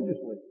go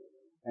religiously.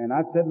 And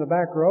I'd sit in the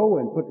back row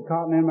and put the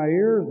cotton in my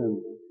ears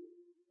and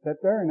sit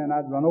there, and then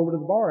I'd run over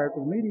to the bar after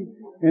the meeting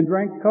and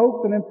drink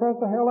Coke and impress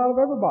the hell out of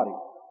everybody.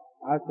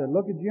 I said,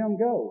 look at Jim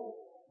go.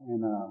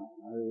 And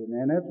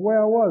that's the way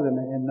I was.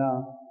 And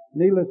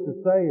needless to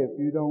say, if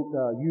you don't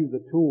use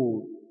the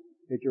tools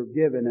that you're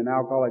given in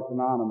Alcoholics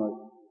Anonymous,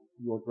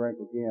 you'll drink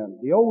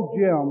again. The old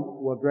Jim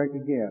will drink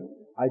again.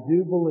 I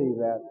do believe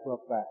that for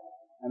a fact.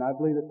 And I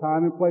believe the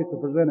time and place to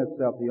present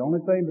itself. The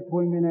only thing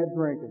between me and that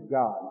drink is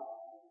God.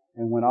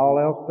 And when all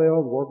else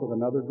fails, work with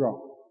another drunk.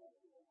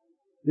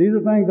 These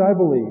are things I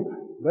believe.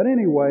 But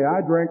anyway,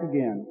 I drank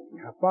again.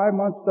 5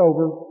 months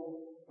sober,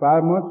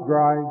 5 months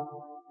dry,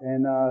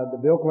 and the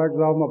bill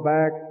collector's off my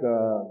back.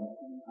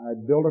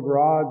 I'd built a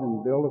garage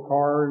and built a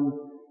car,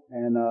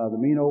 and the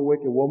mean old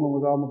wicked woman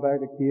was on my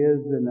back, the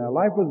kids, and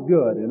life was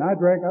good. And I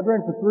drank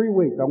for 3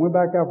 weeks. I went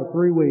back out for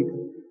 3 weeks.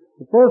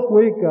 The first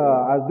week,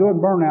 I was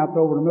doing burnouts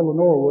over in the middle of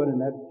Norwood, and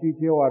that's the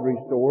GTO I'd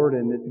restored,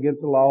 and it's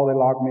against the law. They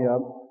locked me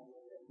up.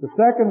 The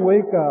second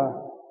week,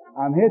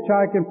 I'm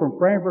hitchhiking from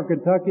Frankfort,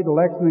 Kentucky to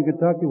Lexington,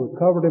 Kentucky, was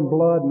covered in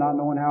blood, not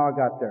knowing how I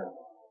got there.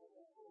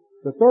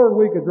 The third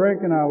week of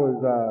drinking, I was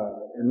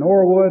in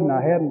Norwood, and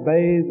I hadn't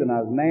bathed, and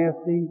I was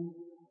nasty,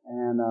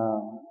 and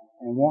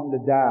wanting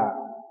to die.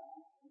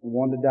 I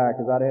wanted to die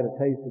because I'd had a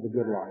taste of the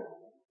good life.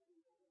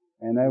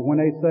 And when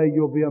they say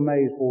you'll be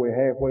amazed before we're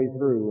halfway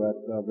through,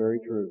 that's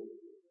very true.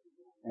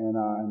 And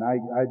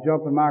I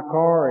jump in my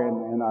car,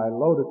 and I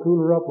load a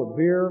cooler up with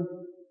beer,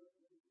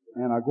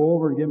 and I go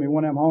over and get me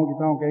one of them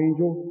honky-tonk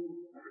angels,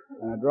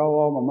 and I draw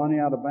all my money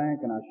out of the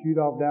bank, and I shoot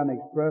off down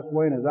the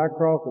expressway, and as I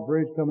cross the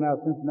bridge coming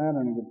out of Cincinnati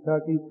and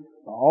Kentucky,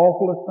 the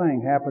awfulest thing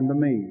happened to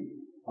me.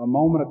 A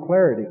moment of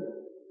clarity.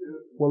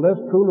 Will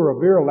this cooler of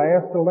beer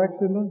last to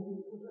Lexington?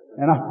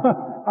 And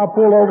I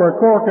pulled over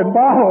a cork and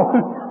bottle.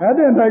 That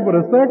didn't take but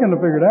a second to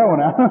figure that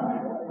one out.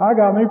 I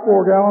got me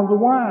 4 gallons of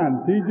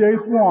wine. T.J.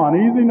 Swan,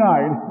 easy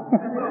night.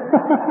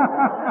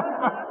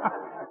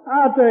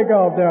 I take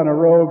off down the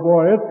road,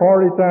 boy. It's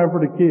party time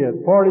for the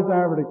kids. Party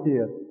time for the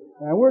kids.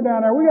 And we're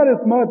down there. We got this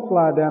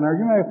mudslide down there.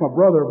 You may ask my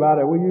brother about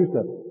it. We used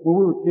to, when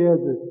we were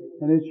kids,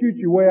 and it shoots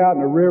you way out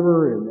in the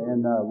river,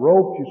 and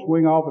ropes you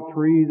swing off of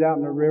trees out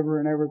in the river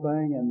and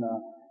everything,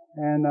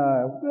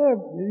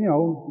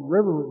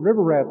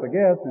 river rats, I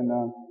guess. And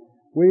I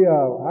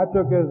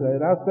took this,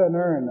 and I was sitting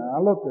there, and I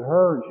looked at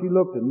her, and she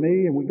looked at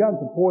me, and we got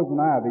some poison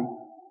ivy,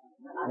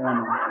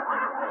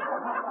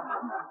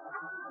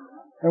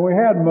 and we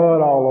had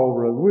mud all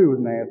over us. We was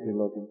nasty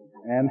looking,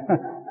 and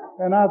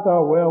I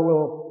thought, well,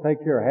 we'll take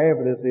care of half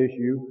of this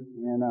issue.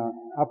 And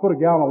I put a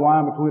gallon of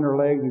wine between her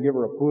legs and give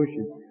her a push,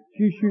 and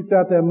she shoots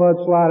out that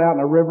mudslide out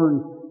in the river,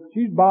 and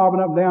she's bobbing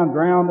up and down,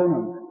 drowning.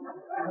 And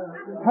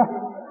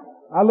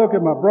I look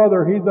at my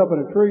brother, he's up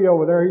in a tree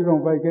over there, he's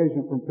on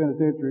vacation from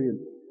penitentiary,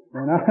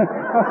 and I said,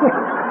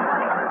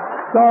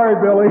 sorry,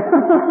 Billy.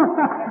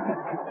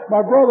 My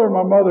brother and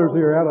my mother's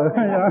here.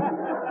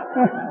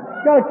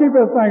 Gotta keep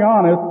this thing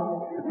honest.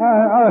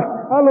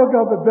 I look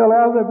up at Billy.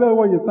 I said, Billy,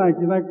 what do you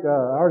think? You think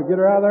I ought to get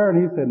her out of there?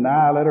 And he said,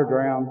 nah, let her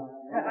drown.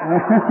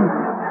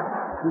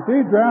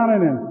 She's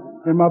drowning,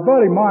 and my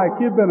buddy Mike,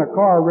 he'd been in a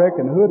car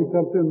wreck, and the hood had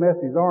come through and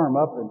messed his arm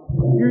up, and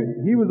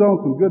he was on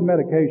some good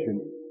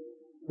medication.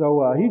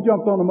 So he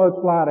jumped on the mud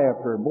slide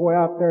after her. Boy,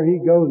 out there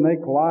he goes, and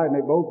they collide, and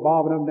they both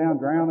bobbing up and down,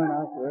 drowning.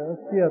 I said, well,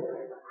 shit.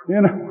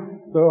 You know,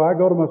 so I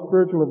go to my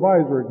spiritual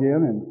advisor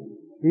again, and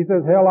he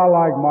says, hell, I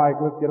like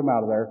Mike. Let's get him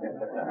out of there.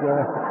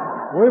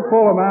 We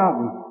pull him out,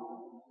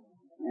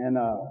 and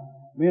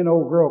me and the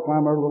old girl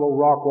climb over the little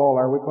rock wall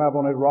there. We climb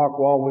on that rock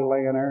wall, and we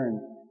lay in there, and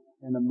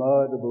in the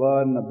mud, the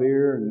blood, and the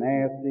beer, and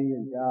nasty,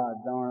 and God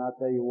darn, I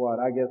tell you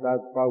what, I guess I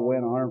was probably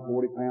weighing 140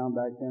 pounds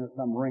back then, or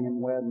something wringing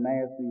wet and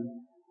nasty.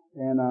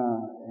 And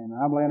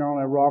I'm laying there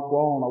on that rock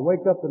wall, and I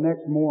wake up the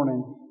next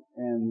morning,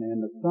 and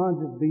the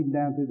sun just beating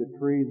down through the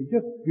trees. It's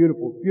just a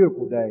beautiful,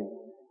 beautiful day.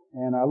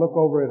 And I look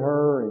over at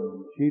her,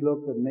 and she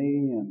looks at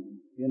me, and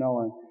in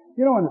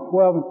the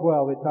 12 and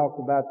 12, it talks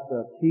about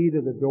the key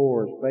to the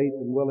door is faith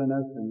and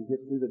willingness, and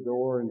get through the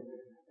door, and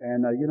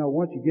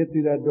once you get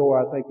through that door,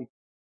 I think you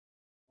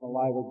get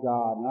alive with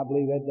God. And I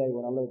believe that day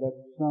when I looked, that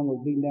sun was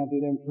beating down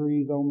through them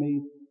trees on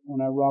me, on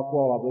that rock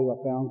wall, I believe I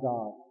found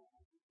God.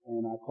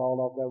 And I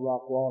crawled off that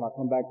rock wall, and I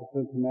come back to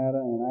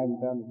Cincinnati, and I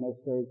haven't found it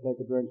necessary to take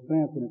a drink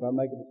since. And if I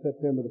make it to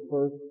September the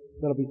 1st,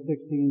 that'll be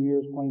 16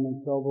 years clean and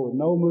sober with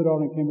no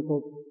mood-altering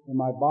chemicals in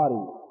my body.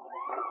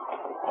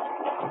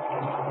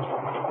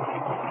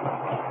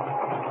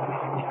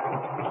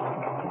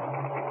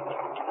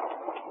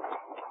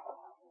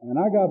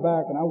 And I got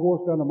back, and I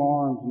washed under my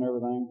arms and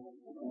everything.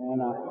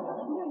 And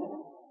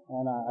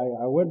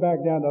I went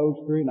back down to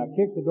Oak Street, and I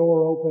kicked the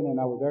door open,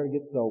 and I was there to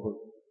get sober.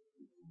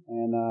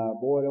 And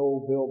boy,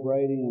 old Bill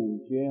Brady and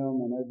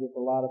Jim, and there's just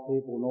a lot of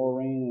people,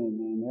 Noreen,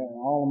 and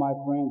all of my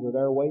friends are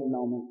there waiting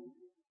on me.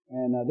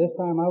 And this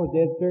time I was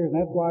dead serious,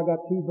 and that's why I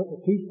got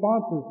two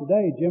sponsors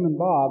today, Jim and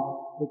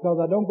Bob, because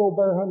I don't go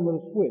bear hunting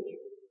with a switch.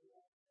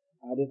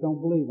 I just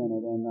don't believe in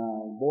it. And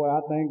boy,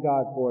 I thank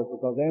God for it,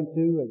 because them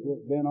two have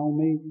just been on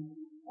me.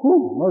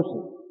 Whew,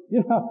 mercy.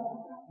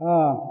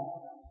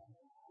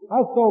 I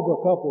was sober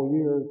a couple of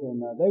years,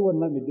 and they wouldn't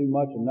let me do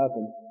much of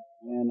nothing.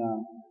 And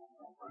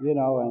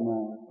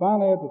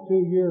finally after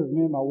 2 years,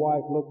 me and my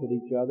wife looked at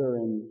each other,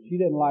 and she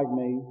didn't like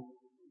me,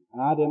 and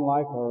I didn't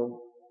like her.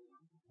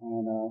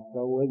 And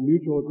so with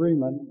mutual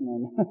agreement,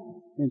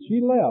 and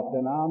she left,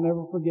 and I'll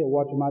never forget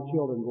watching my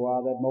children go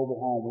out of that mobile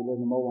home. We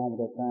lived in a mobile home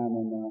at that time,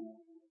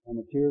 and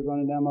the tears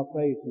running down my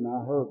face, and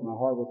I hurt. My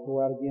heart was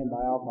tore out again by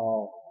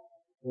alcohol.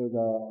 It was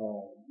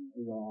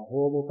a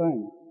horrible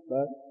thing.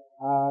 But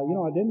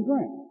I didn't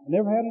drink. I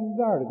never had a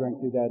desire to drink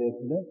through that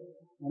incident.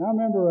 And I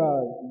remember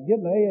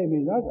getting the AA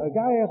meeting. A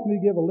guy asked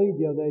me to give a lead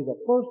the other day, the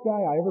first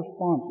guy I ever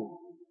sponsored.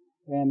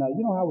 And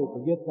you know how we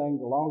forget things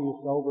the longer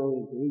you're sober,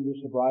 through your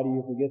sobriety,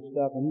 you forget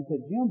stuff. And he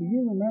said, Jim, do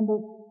you remember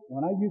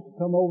when I used to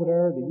come over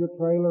there to your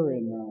trailer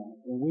and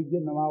we'd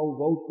get in my old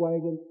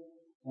Volkswagen?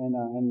 And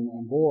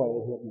boy,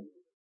 it hit me.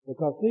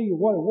 Because see,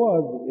 what it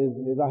was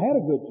is I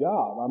had a good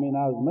job. I mean,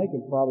 I was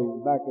making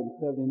probably back in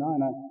 79,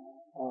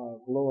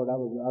 Lord, I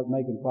was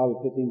making probably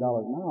 $15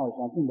 an hour or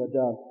something, but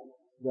the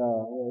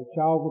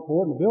child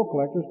support and the bill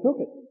collectors took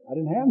it. I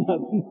didn't have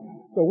nothing.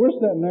 So we're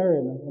sitting there,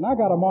 and I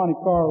got a Monte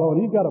Carlo,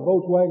 and he's got a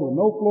Volkswagen with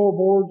no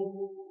floorboards,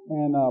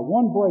 and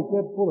one brake, they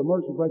had to pull the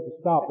emergency brake to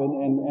stop,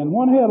 and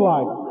one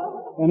headlight.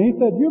 And he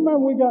said, you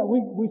remember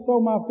we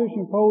sold my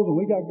fishing poles, and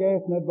we got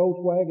gas in that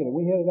Volkswagen, and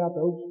we headed out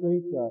to Oak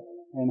Street,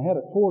 and had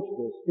a torch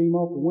to steam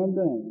off the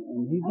window,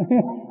 and he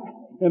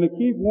and to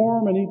keep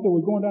warm, and he said,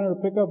 we're going down there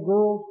to pick up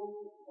girls.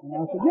 And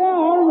I said, yeah,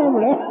 I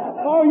remember that.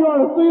 Oh, you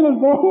ought to see this,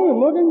 boy.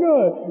 We're looking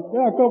good.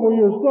 Yeah, a couple of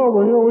years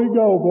sober. Here we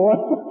go, boy.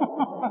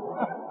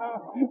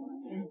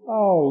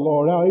 Oh,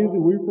 Lord, how easy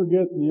we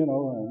forget,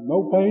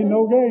 no pain,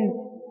 no gain.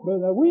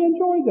 But we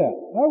enjoyed that.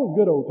 That was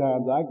good old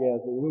times, I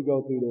guess, as we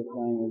go through this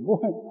thing. And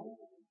boy,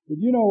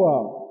 you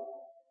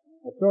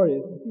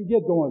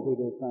get going through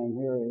this thing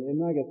here. And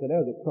like I said,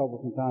 that was a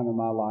troublesome time in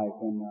my life.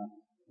 And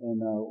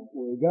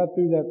we got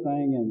through that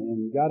thing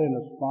and got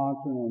into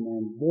sponsoring,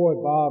 and boy,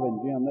 Bob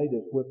and Jim, they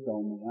just whipped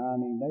on me. I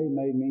mean, they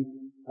made me,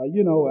 I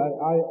didn't know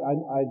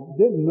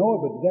it,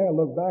 but today I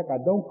look back,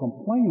 I don't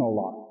complain a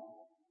lot.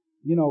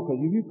 Cause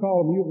if you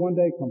call me one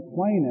day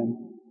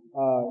complaining,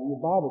 your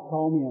Bob would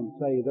call me and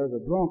say, there's a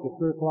drunk at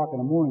 3 o'clock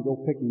in the morning,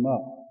 go pick him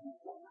up.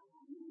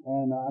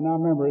 And I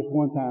remember this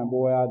one time,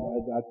 boy, I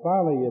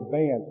finally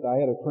advanced. I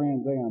had a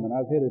Trans Am, and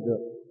I was headed to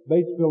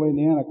Batesville,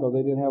 Indiana, because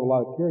they didn't have a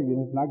lot of care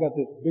units, and I got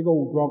this big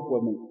old drunk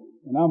with me,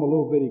 and I'm a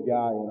little bitty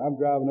guy, and I'm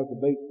driving up to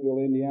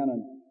Batesville,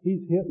 Indiana, and he's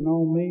hitting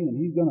on me, and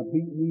he's gonna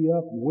beat me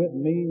up and whip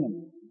me, and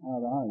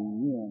I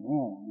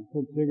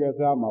put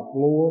cigarettes out on my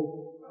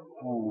floor.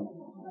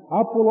 I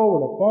pull over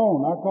the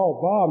phone, I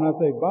call Bob, and I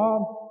say,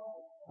 Bob,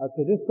 I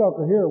said, this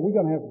sucker here, we're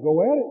gonna have to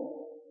go at it.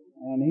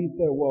 And he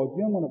said, well,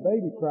 Jim, when a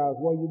baby cries,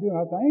 what are you doing?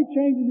 I said, I ain't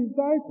changing his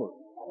diaper.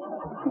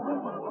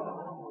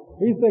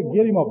 He said,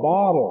 get him a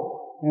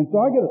bottle. And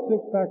so I get a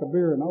 6-pack of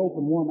beer and I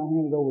open one and I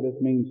hand it over to this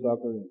mean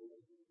sucker.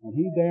 And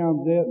he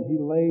downs it and he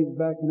lays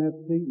back in that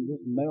seat and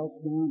just melts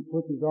down and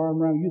puts his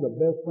arm around me. You're the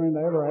best friend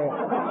I ever had.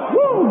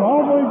 Woo!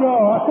 Off we go.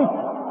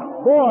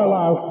 Boy,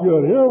 life's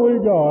good. Here we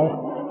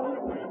go.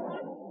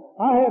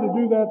 I had to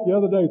do that the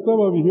other day. Some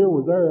of you here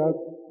was there. I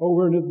was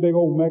over in this big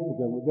old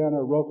Mexican was down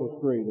there at Russell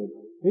Street. And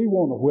he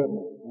wanted to whip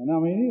me. And I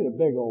mean, he's a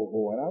big old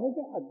boy. And I was,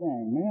 God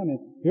dang, man. And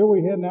here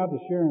we heading out to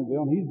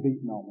Sharonville and he's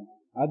beating on me.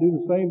 I do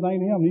the same thing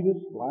to him. He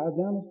just slides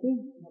down the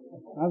seat.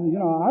 I said,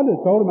 I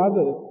just told him, I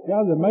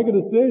said, make a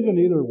decision,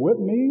 either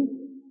whip me,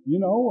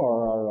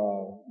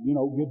 or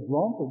get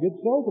drunk or get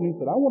sober. And he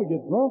said, I want to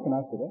get drunk. And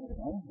I said, all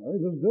right,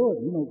 let's do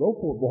it. Go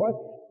for it, boy.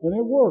 And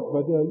it worked.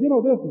 But,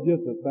 this is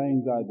just the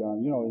things I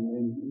done.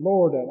 And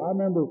Lord, I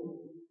remember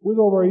we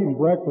was over eating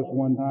breakfast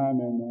one time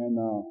and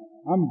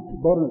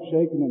I'm buttering,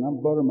 shaking, and I'm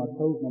buttering my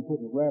toast and I'm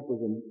putting the wrappers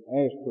in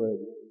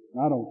ashtrays.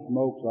 And I don't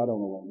smoke, so I don't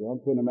know what I'm doing.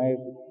 I'm putting them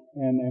ashtrays.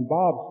 And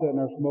Bob's sitting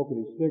there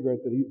smoking his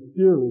cigarettes that he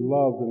dearly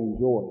loves and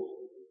enjoys.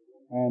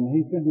 And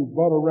he sent his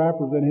butter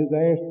wrappers in his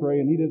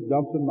ashtray and he just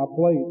dumps it in my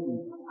plate.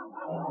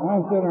 And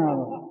I'm sitting there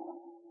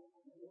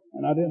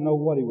and I didn't know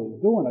what he was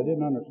doing. I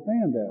didn't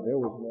understand that.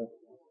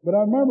 But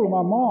I remember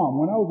my mom,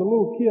 when I was a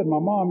little kid,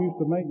 my mom used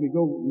to make me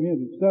go, me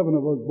and 7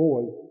 of us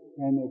boys,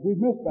 and if we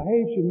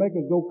misbehaved, she'd make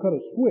us go cut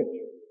a switch.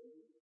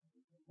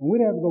 And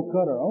we'd have to go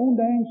cut our own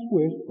dang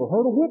switch for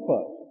her to whip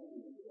us.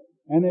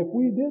 And if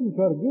we didn't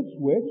cut a good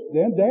switch,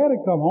 then Dad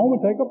would come home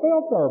and take a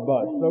belt to our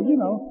butts. So,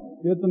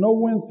 it's a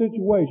no-win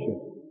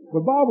situation.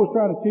 But Bob was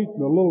trying to teach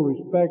me a little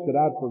respect that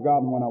I'd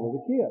forgotten when I was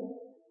a kid.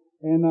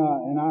 And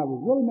I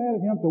was really mad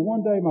at him till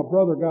one day my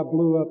brother got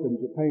blew up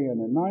in Japan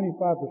and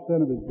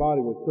 95% of his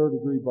body was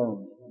 3rd-degree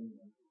burns.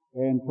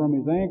 And from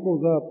his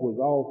ankles up was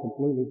all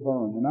completely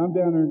burned. And I'm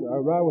down there,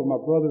 I ride with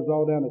my brothers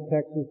all down to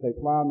Texas. They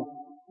fly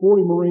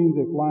 40 Marines,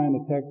 they fly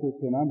into Texas,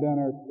 and I'm down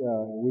there,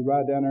 we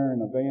ride down there in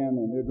a van,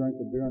 and they're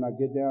drinking beer, and I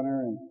get down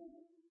there, and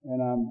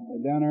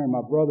I'm down there, and my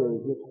brother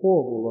is just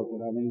horrible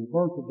looking. I mean, he's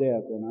burnt to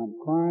death, and I'm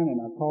crying,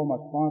 and I call my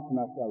sponsor,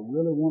 and I said, I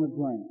really want to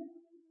drink.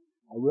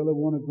 I really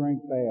want to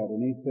drink bad. And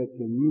he said,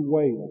 can you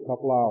wait a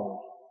couple hours?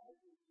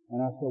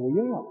 And I said, well,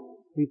 yeah.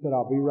 He said,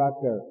 I'll be right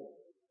there.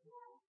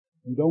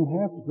 You don't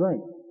have to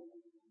drink.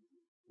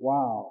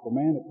 Wow, the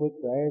man that puts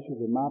the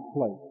ashes in my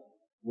plate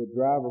would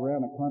drive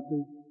around the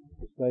country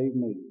to save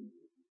me.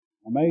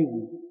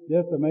 Amazing.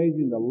 Just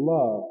amazing the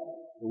love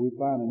that we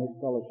find in this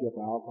fellowship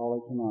of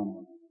Alcoholics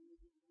Anonymous.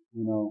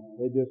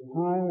 It just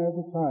time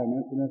after time,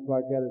 incidents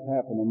like that has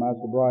happened in my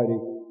sobriety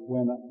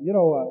when,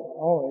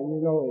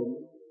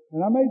 and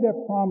I made that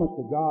promise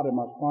to God and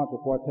my sponsor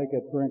before I take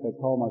that drink. I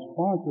called my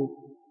sponsor.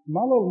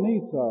 My little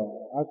niece,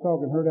 I was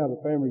talking to her down at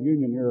the family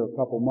reunion here a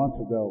couple months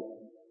ago,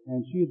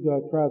 and she'd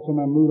tried some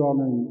of that mood on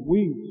her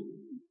weeds.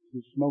 She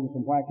was smoking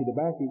some wacky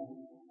tobacco,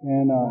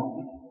 and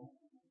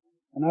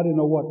I didn't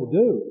know what to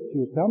do.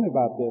 She was telling me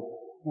about this.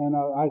 And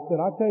I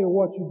said, I'll tell you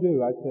what you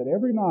do. I said,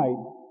 every night,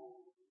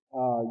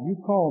 you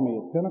call me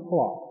at 10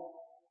 o'clock.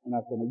 And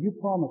I said, now you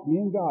promise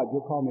me and God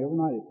you'll call me every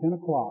night at 10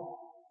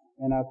 o'clock.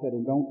 And I said,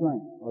 and don't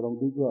drink or don't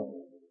do drugs.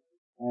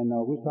 And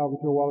we was talking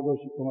to her a while ago.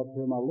 She come up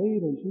to my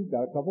lead and she's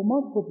got a couple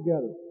months put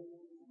together.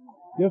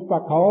 Just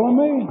by calling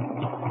me.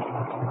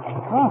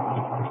 Huh?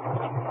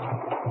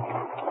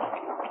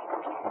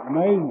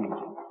 Amazing.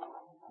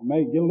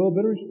 May get a little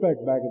bit of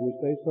respect back if we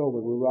stay sober.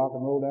 We rock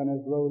and roll down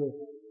this road.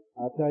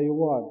 I tell you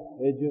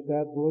what, it's just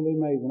absolutely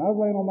amazing. I was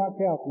laying on my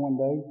couch one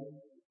day,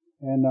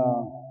 and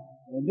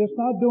just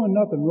not doing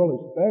nothing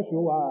really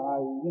special. I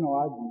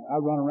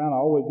run around. I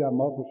always got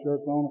muscle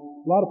shirts on.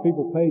 A lot of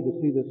people paid to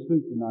see this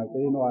suit tonight.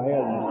 They didn't know I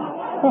had one.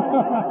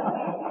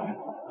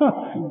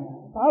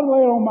 I was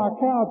laying on my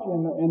couch,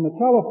 and the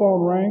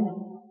telephone rang.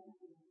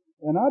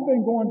 And I've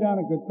been going down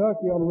to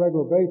Kentucky on a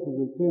regular basis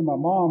and seeing my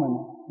mom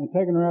and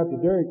taking her out to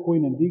Dairy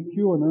Queen and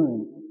DQing her.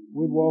 And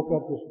we'd walk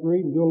up the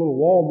street and do a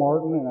little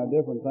Walmarting and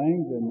different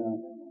things. And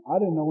I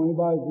didn't know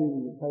anybody was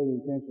even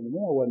paying attention to me.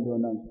 I wasn't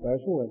doing nothing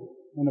special.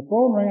 And the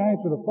phone rang. I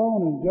answered the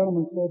phone, and the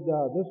gentleman said,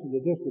 this is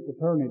the district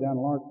attorney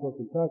down in Lawrenceburg,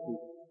 Kentucky.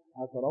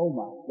 I said, oh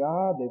my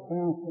God, they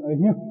found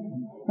him.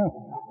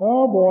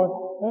 Oh boy.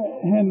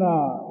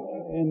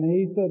 And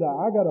he said,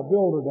 I got a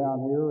builder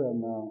down here,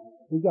 and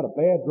he's got a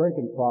bad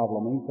drinking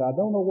problem. And he said, I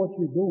don't know what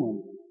you're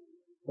doing,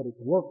 but it's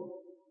working.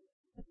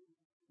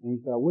 And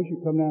he said, I wish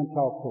you'd come down and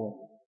talk to him.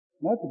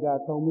 And that's the guy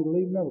who told me to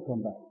leave and never come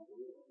back.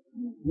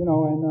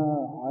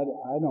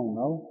 I don't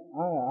know.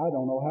 I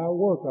don't know how it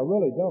works. I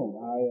really don't.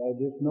 I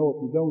just know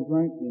if you don't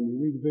drink and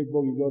you read the big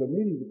book, you go to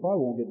meetings, you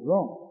probably won't get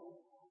drunk.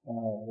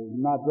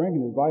 Not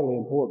drinking is vitally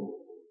important.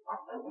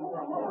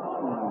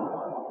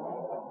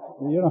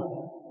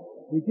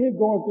 You keep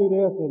going through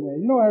this, and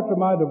after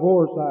my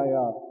divorce, I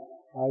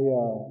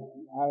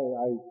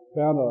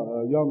found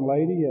a young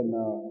lady, and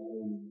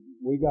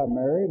we got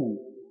married, and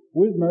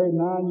we was married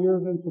 9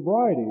 years in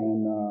sobriety,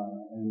 and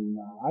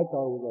I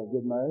thought it was a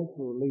good marriage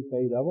for at least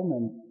 8 of them,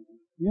 and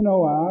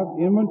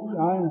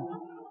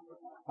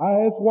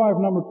It's wife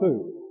number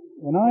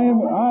 2. And I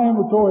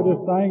inventoried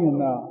this thing, and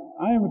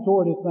I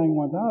inventoried this thing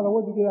one time. I thought,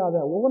 what'd you get out of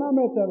that? Well, when I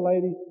met that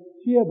lady,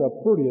 she had the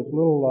prettiest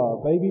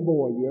little baby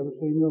boy you ever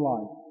seen in your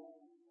life.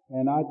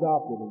 And I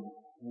adopted him.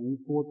 And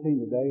he's 14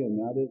 today, and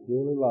I just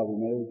dearly love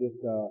him. It was just,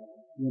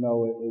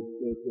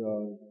 it's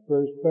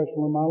very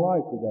special in my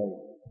life today.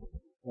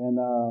 And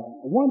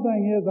one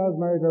thing is, I was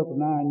married to her for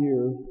 9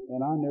 years, and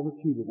I never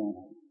cheated on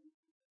her.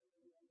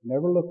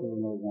 Never looked at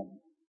another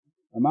woman.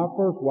 And my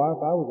first wife,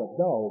 I was a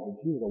dog, and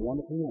she was a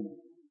wonderful woman.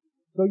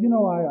 So,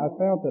 I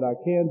found that I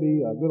can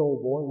be a good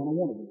old boy when I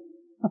want to be.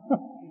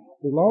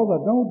 As long as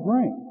I don't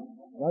drink.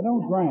 I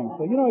don't drink.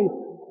 So,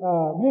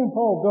 me and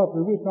Paul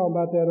Guthrie, we were talking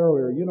about that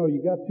earlier. You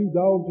got 2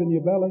 dogs in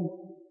your belly,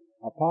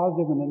 a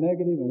positive and a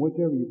negative, and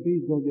whichever you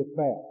feed is going to get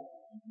fat.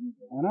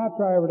 And I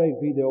try every day to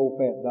feed the old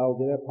fat dog,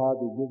 get that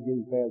positive, just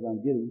get him fat as I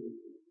can get him.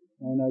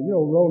 And,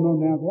 rolling on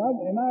down.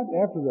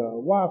 After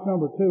the wife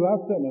number 2, I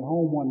was sitting at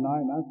home one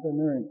night, and I was sitting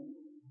there, and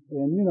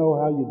you know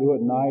how you do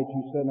at night.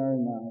 You sit there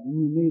and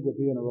you need to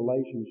be in a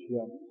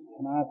relationship.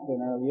 And I sit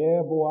there,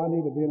 yeah, boy, I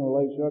need to be in a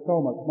relationship. I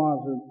call my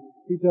sponsor.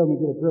 He tells me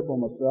to get a grip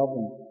on myself.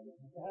 And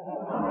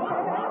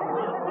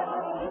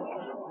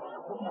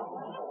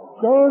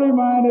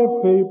dirty-minded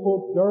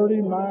people, dirty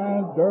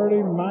minds,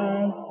 dirty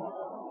minds.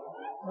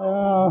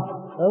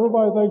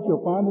 Everybody thinks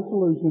you'll find a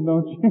solution,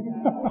 don't you?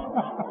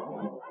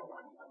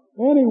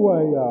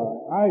 Anyway,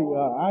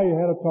 I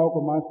had a talk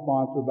with my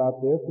sponsor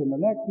about this, and the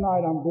next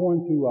night I'm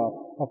going to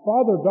a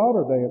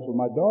father-daughter dance with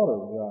my daughter,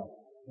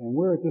 and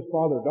we're at this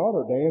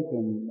father-daughter dance,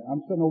 and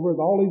I'm sitting over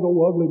with all these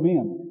old ugly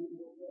men,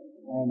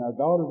 and our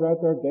daughter's right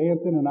there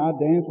dancing, and I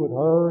dance with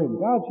her, and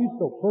God, she's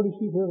so pretty.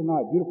 She's here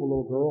tonight, beautiful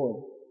little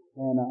girl,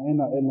 and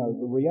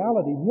the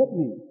reality hit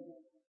me.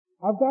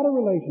 I've got a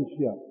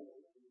relationship.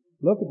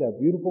 Look at that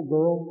beautiful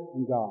girl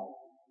and God.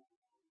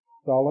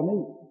 That's all I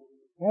need.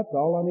 That's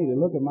all I need.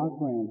 Look at my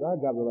friends. I've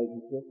got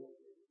relationships.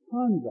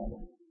 Tons of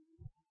them.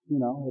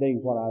 It ain't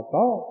what I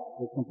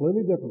thought. It's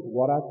completely different from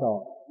what I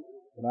thought.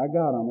 But I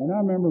got them. And I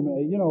remember, and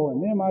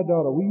me and my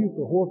daughter, we used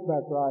to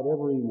horseback ride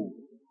every evening.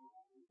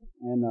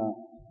 And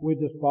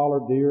we'd just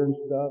follow deer and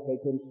stuff. They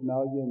couldn't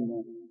smell you.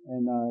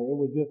 And it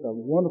was just a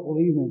wonderful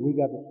evening we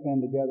got to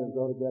spend together and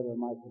go together in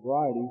my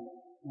sobriety.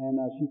 And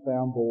she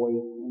found boys,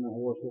 and the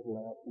horses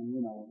left, and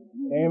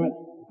damn it.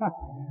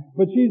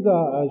 But she's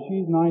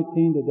 19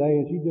 today,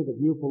 and she's just a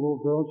beautiful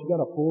little girl. She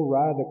got a full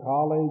ride to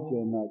college,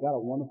 and got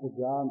a wonderful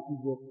job, and she's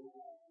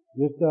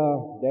just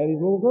daddy's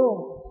little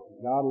girl.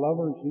 God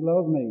love her, and she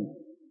loves me.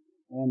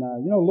 And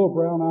little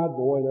brown-eyed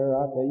boy there,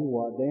 I tell you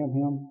what, damn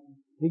him,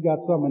 he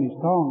got something in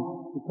his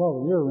tongue because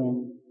of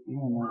earrings.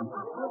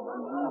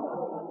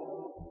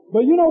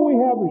 But we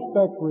have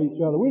respect for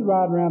each other. We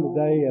ride around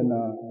today, and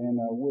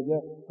the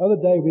other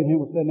day we and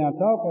him were sitting down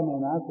talking,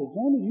 and I said,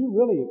 Jamie, you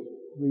really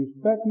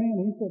respect me?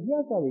 And he said,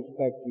 yes, I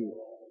respect you.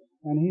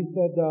 And he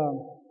said,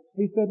 I'm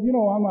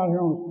out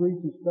here on the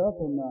streets and stuff,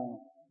 and I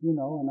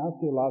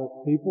see a lot of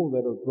people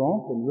that are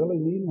drunk and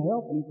really needing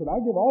help. And he said, I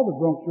give all the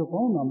drunks your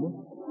phone number.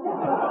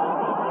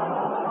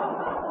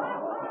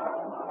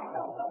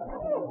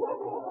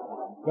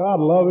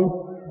 God love him.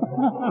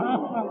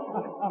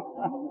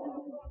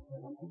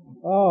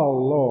 Oh,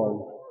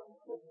 Lord.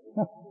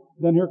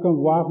 Then here comes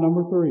wife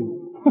number 3.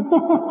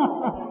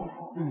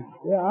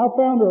 Yeah, I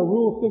found her at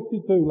Rule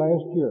 62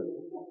 last year.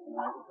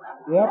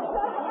 Yep.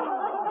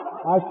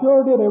 I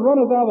sure did. They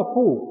run us out of the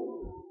pool.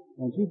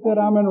 And she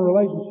said, I'm in a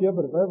relationship,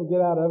 but if I ever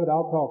get out of it,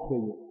 I'll talk to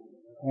you.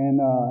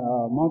 And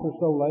a month or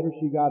so later,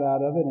 she got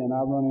out of it, and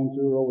I run into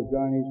her over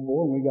Johnny's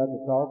Ford, and we got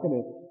to talking,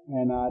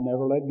 and I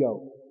never let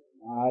go.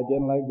 I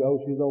didn't let go.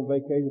 She was on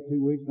vacation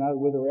 2 weeks, and I was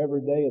with her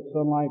every day at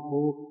Sunlight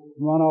Pool,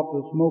 run off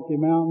the Smoky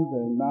Mountains,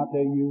 and I'll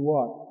tell you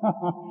what,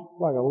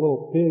 it's like a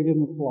little pig in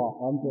the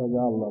slop. I'm telling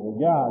you, I love her.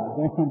 God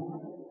damn.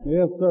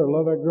 Yes, sir.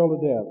 Love that girl to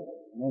death.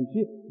 And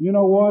she, you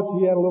know what?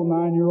 She had a little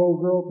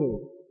 9-year-old girl too.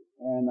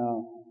 And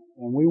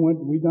we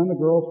done the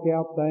Girl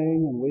Scout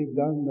thing, and we've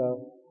done the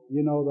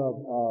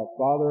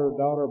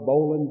father-daughter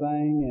bowling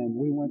thing, and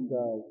we went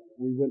to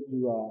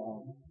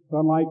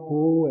Sunlight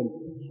Pool and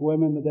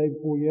swimming the day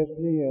before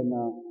yesterday, and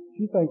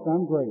she thinks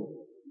I'm great.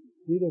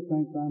 She just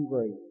thinks I'm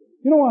great.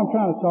 You know what I'm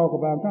trying to talk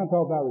about? I'm trying to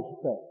talk about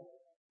respect.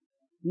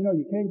 You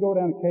can't go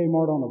down to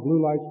Kmart on a blue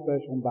light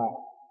special and buy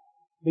it.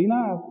 Be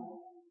nice,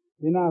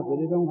 but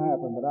it don't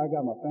happen. But I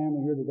got my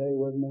family here today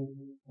with me,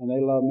 and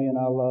they love me,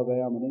 and I love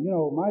them. And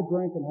my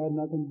drinking had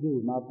nothing to do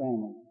with my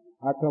family.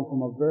 I come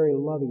from a very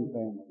loving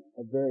family,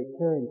 a very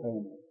caring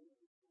family.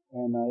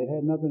 And it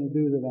had nothing to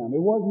do with them.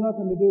 It wasn't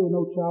nothing to do with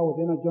no child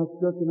within a junk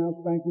jerky and I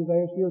spanked his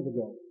ass years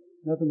ago.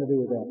 Nothing to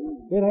do with that.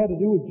 It had to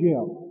do with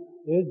Jim.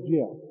 It's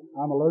Jim.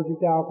 I'm allergic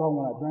to alcohol.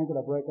 When I drink it,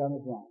 I break out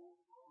and drunk.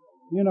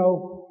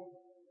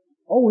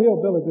 Old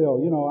Hillbilly Bill,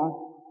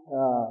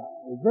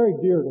 is very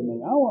dear to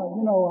me. I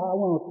went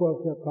on a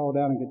 12-step call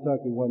down in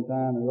Kentucky one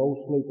time in an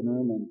old sleeping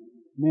room, and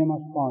me and my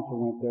sponsor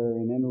went there,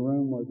 and in the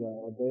room was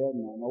a bed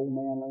and an old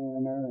man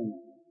laying in there and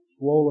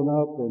swollen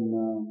up and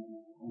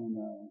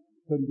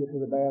couldn't get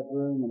to the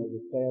bathroom, and it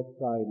was a sad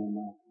sight. And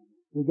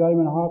We got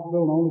him in the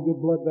hospital, and the only good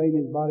blood vein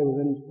in his body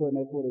was in his foot, and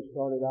that's where they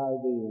started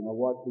IV. And I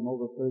watched him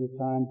over a period of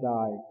time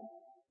die.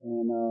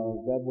 And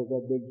that was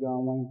that big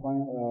John Wayne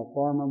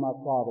farmer, my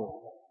father.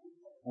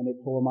 And it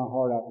tore my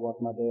heart out to watch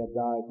my dad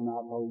die from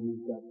alcohol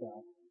use that guy.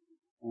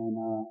 And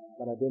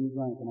but I didn't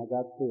drink, and I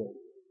got filled.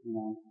 You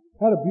know,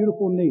 had a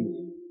beautiful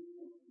niece,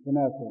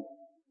 Vanessa.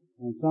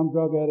 And some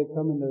drug addict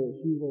come in there.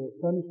 She was a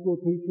Sunday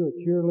school teacher, a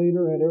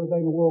cheerleader, had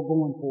everything in the world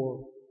going for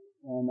her.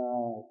 And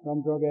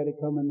some drug addict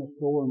come in the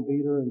store and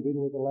beat her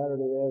with a ladder.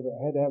 They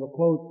had to have a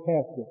closed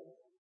casket.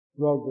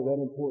 Drugs are that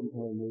important to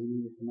her. You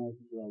need some nice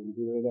drugs. You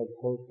do have a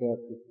closed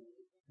casket.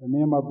 And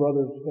me and my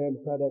brother stand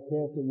beside that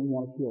casket, and we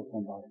want to kill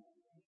somebody.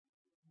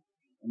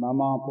 And my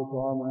mom puts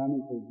her arm around me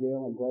and says,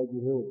 "Jill, I'm glad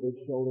you're here with big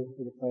shoulders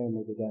for the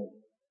family today."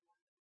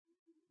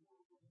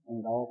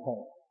 And it all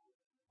passed.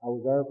 I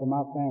was there for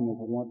my family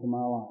for once in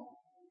my life.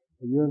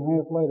 A year and a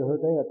half later, her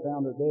dad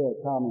found her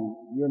dead, Tommy.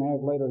 A year and a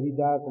half later, he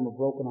died from a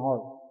broken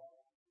heart.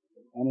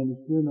 And in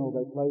his funeral,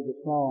 they played the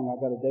song, "I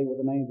Got a Date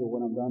with an Angel"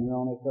 when I'm done here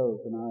on this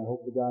earth. And I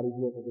hope to God he's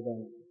with her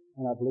today.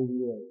 And I believe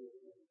he is.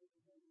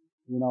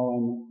 You know,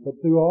 but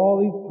through all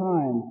these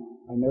times,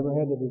 I never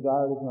had the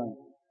desire to drink.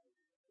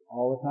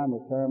 All the time they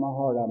tearing my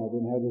heart out, and I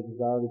didn't have the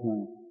desire to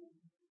drink.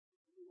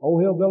 Old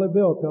Hillbilly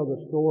Bill tells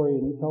a story,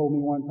 and he told me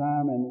one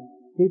time, and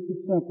keeps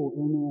it simple to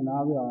me, and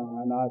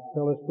I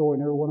tell this story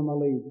in every one of my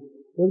leads.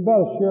 It was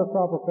about a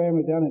sharecropper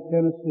family down in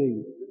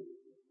Tennessee.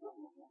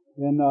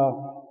 And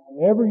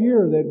every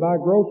year they'd buy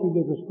groceries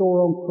at the store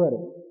on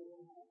credit.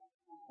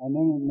 And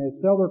then they'd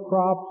sell their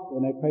crops,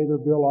 and they'd pay their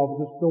bill off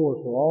at the store.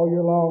 So all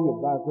year long they'd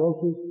buy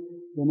groceries,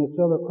 then they'd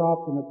sell their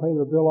crops, and they'd pay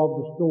their bill off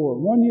at the store.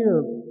 And one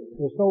year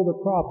they sold their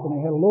crops, and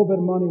they had a little bit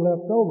of money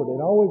left over.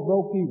 They'd always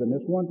broke even.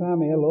 This one time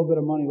they had a little bit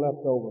of money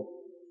left over.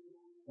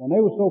 And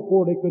they were so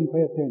poor they couldn't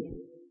pay attention.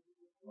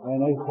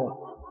 And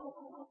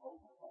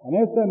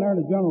they're sitting there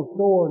in the general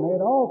store, and they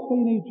had all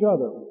seen each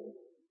other,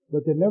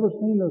 but they'd never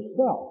seen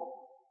themselves.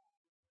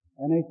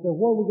 And they said,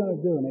 "What are we going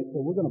to do?" And they said,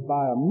 "We're going to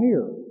buy a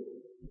mirror."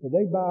 So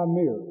they buy a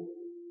mirror.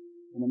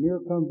 And the mirror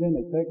comes in,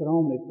 they take it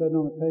home, and they set it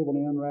on the table, and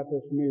they unwrap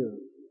this mirror.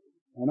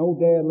 And old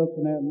Dad looks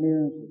in that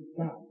mirror and says,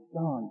 "God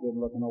darn good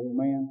looking old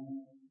man."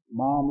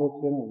 Mom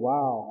looks in it,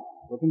 "Wow,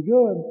 looking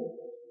good."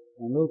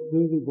 And little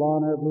Susie,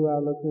 blonde hair, blue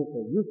eyed, looks in it and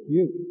says, "You're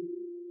cute."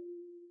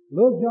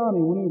 Little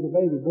Johnny, when he was a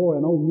baby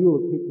boy, an old mule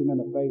kicked him in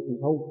the face, and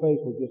his whole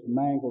face was just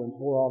mangled and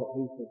tore all to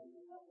pieces.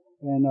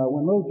 And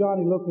when little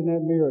Johnny looked in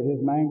that mirror at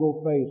his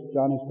mangled face,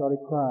 Johnny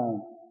started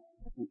crying.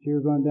 And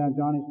tears running down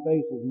Johnny's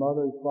face. His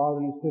mother, his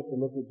father, and his sister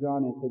looked at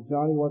Johnny and said,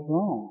 "Johnny, what's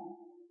wrong?"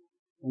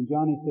 And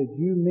Johnny said,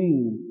 "You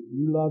mean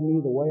you love me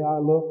the way I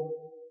look?"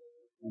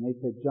 And they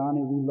said,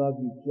 "Johnny, we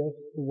love you just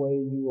the way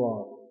you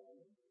are."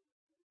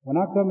 When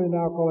I come into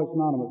Alcoholics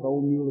Anonymous,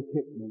 old mule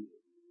kicked me.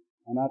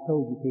 And I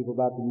told you people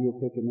about the mule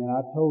kicking me, and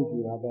I told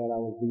you how bad I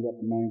was beat up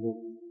and mangled.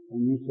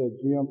 And you said,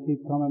 "Jim,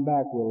 keep coming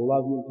back. We'll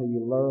love you until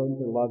you learn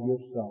to love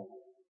yourself."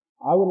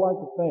 I would like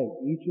to thank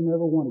each and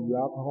every one of you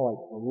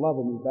alcoholics for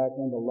loving me back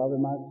into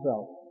loving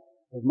myself.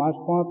 As my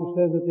sponsor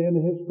says at the end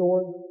of his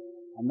story,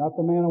 I'm not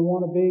the man I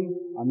want to be.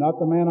 I'm not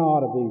the man I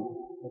ought to be.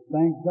 But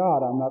thank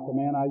God I'm not the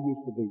man I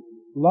used to be.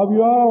 Love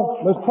you all.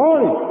 Let's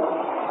party.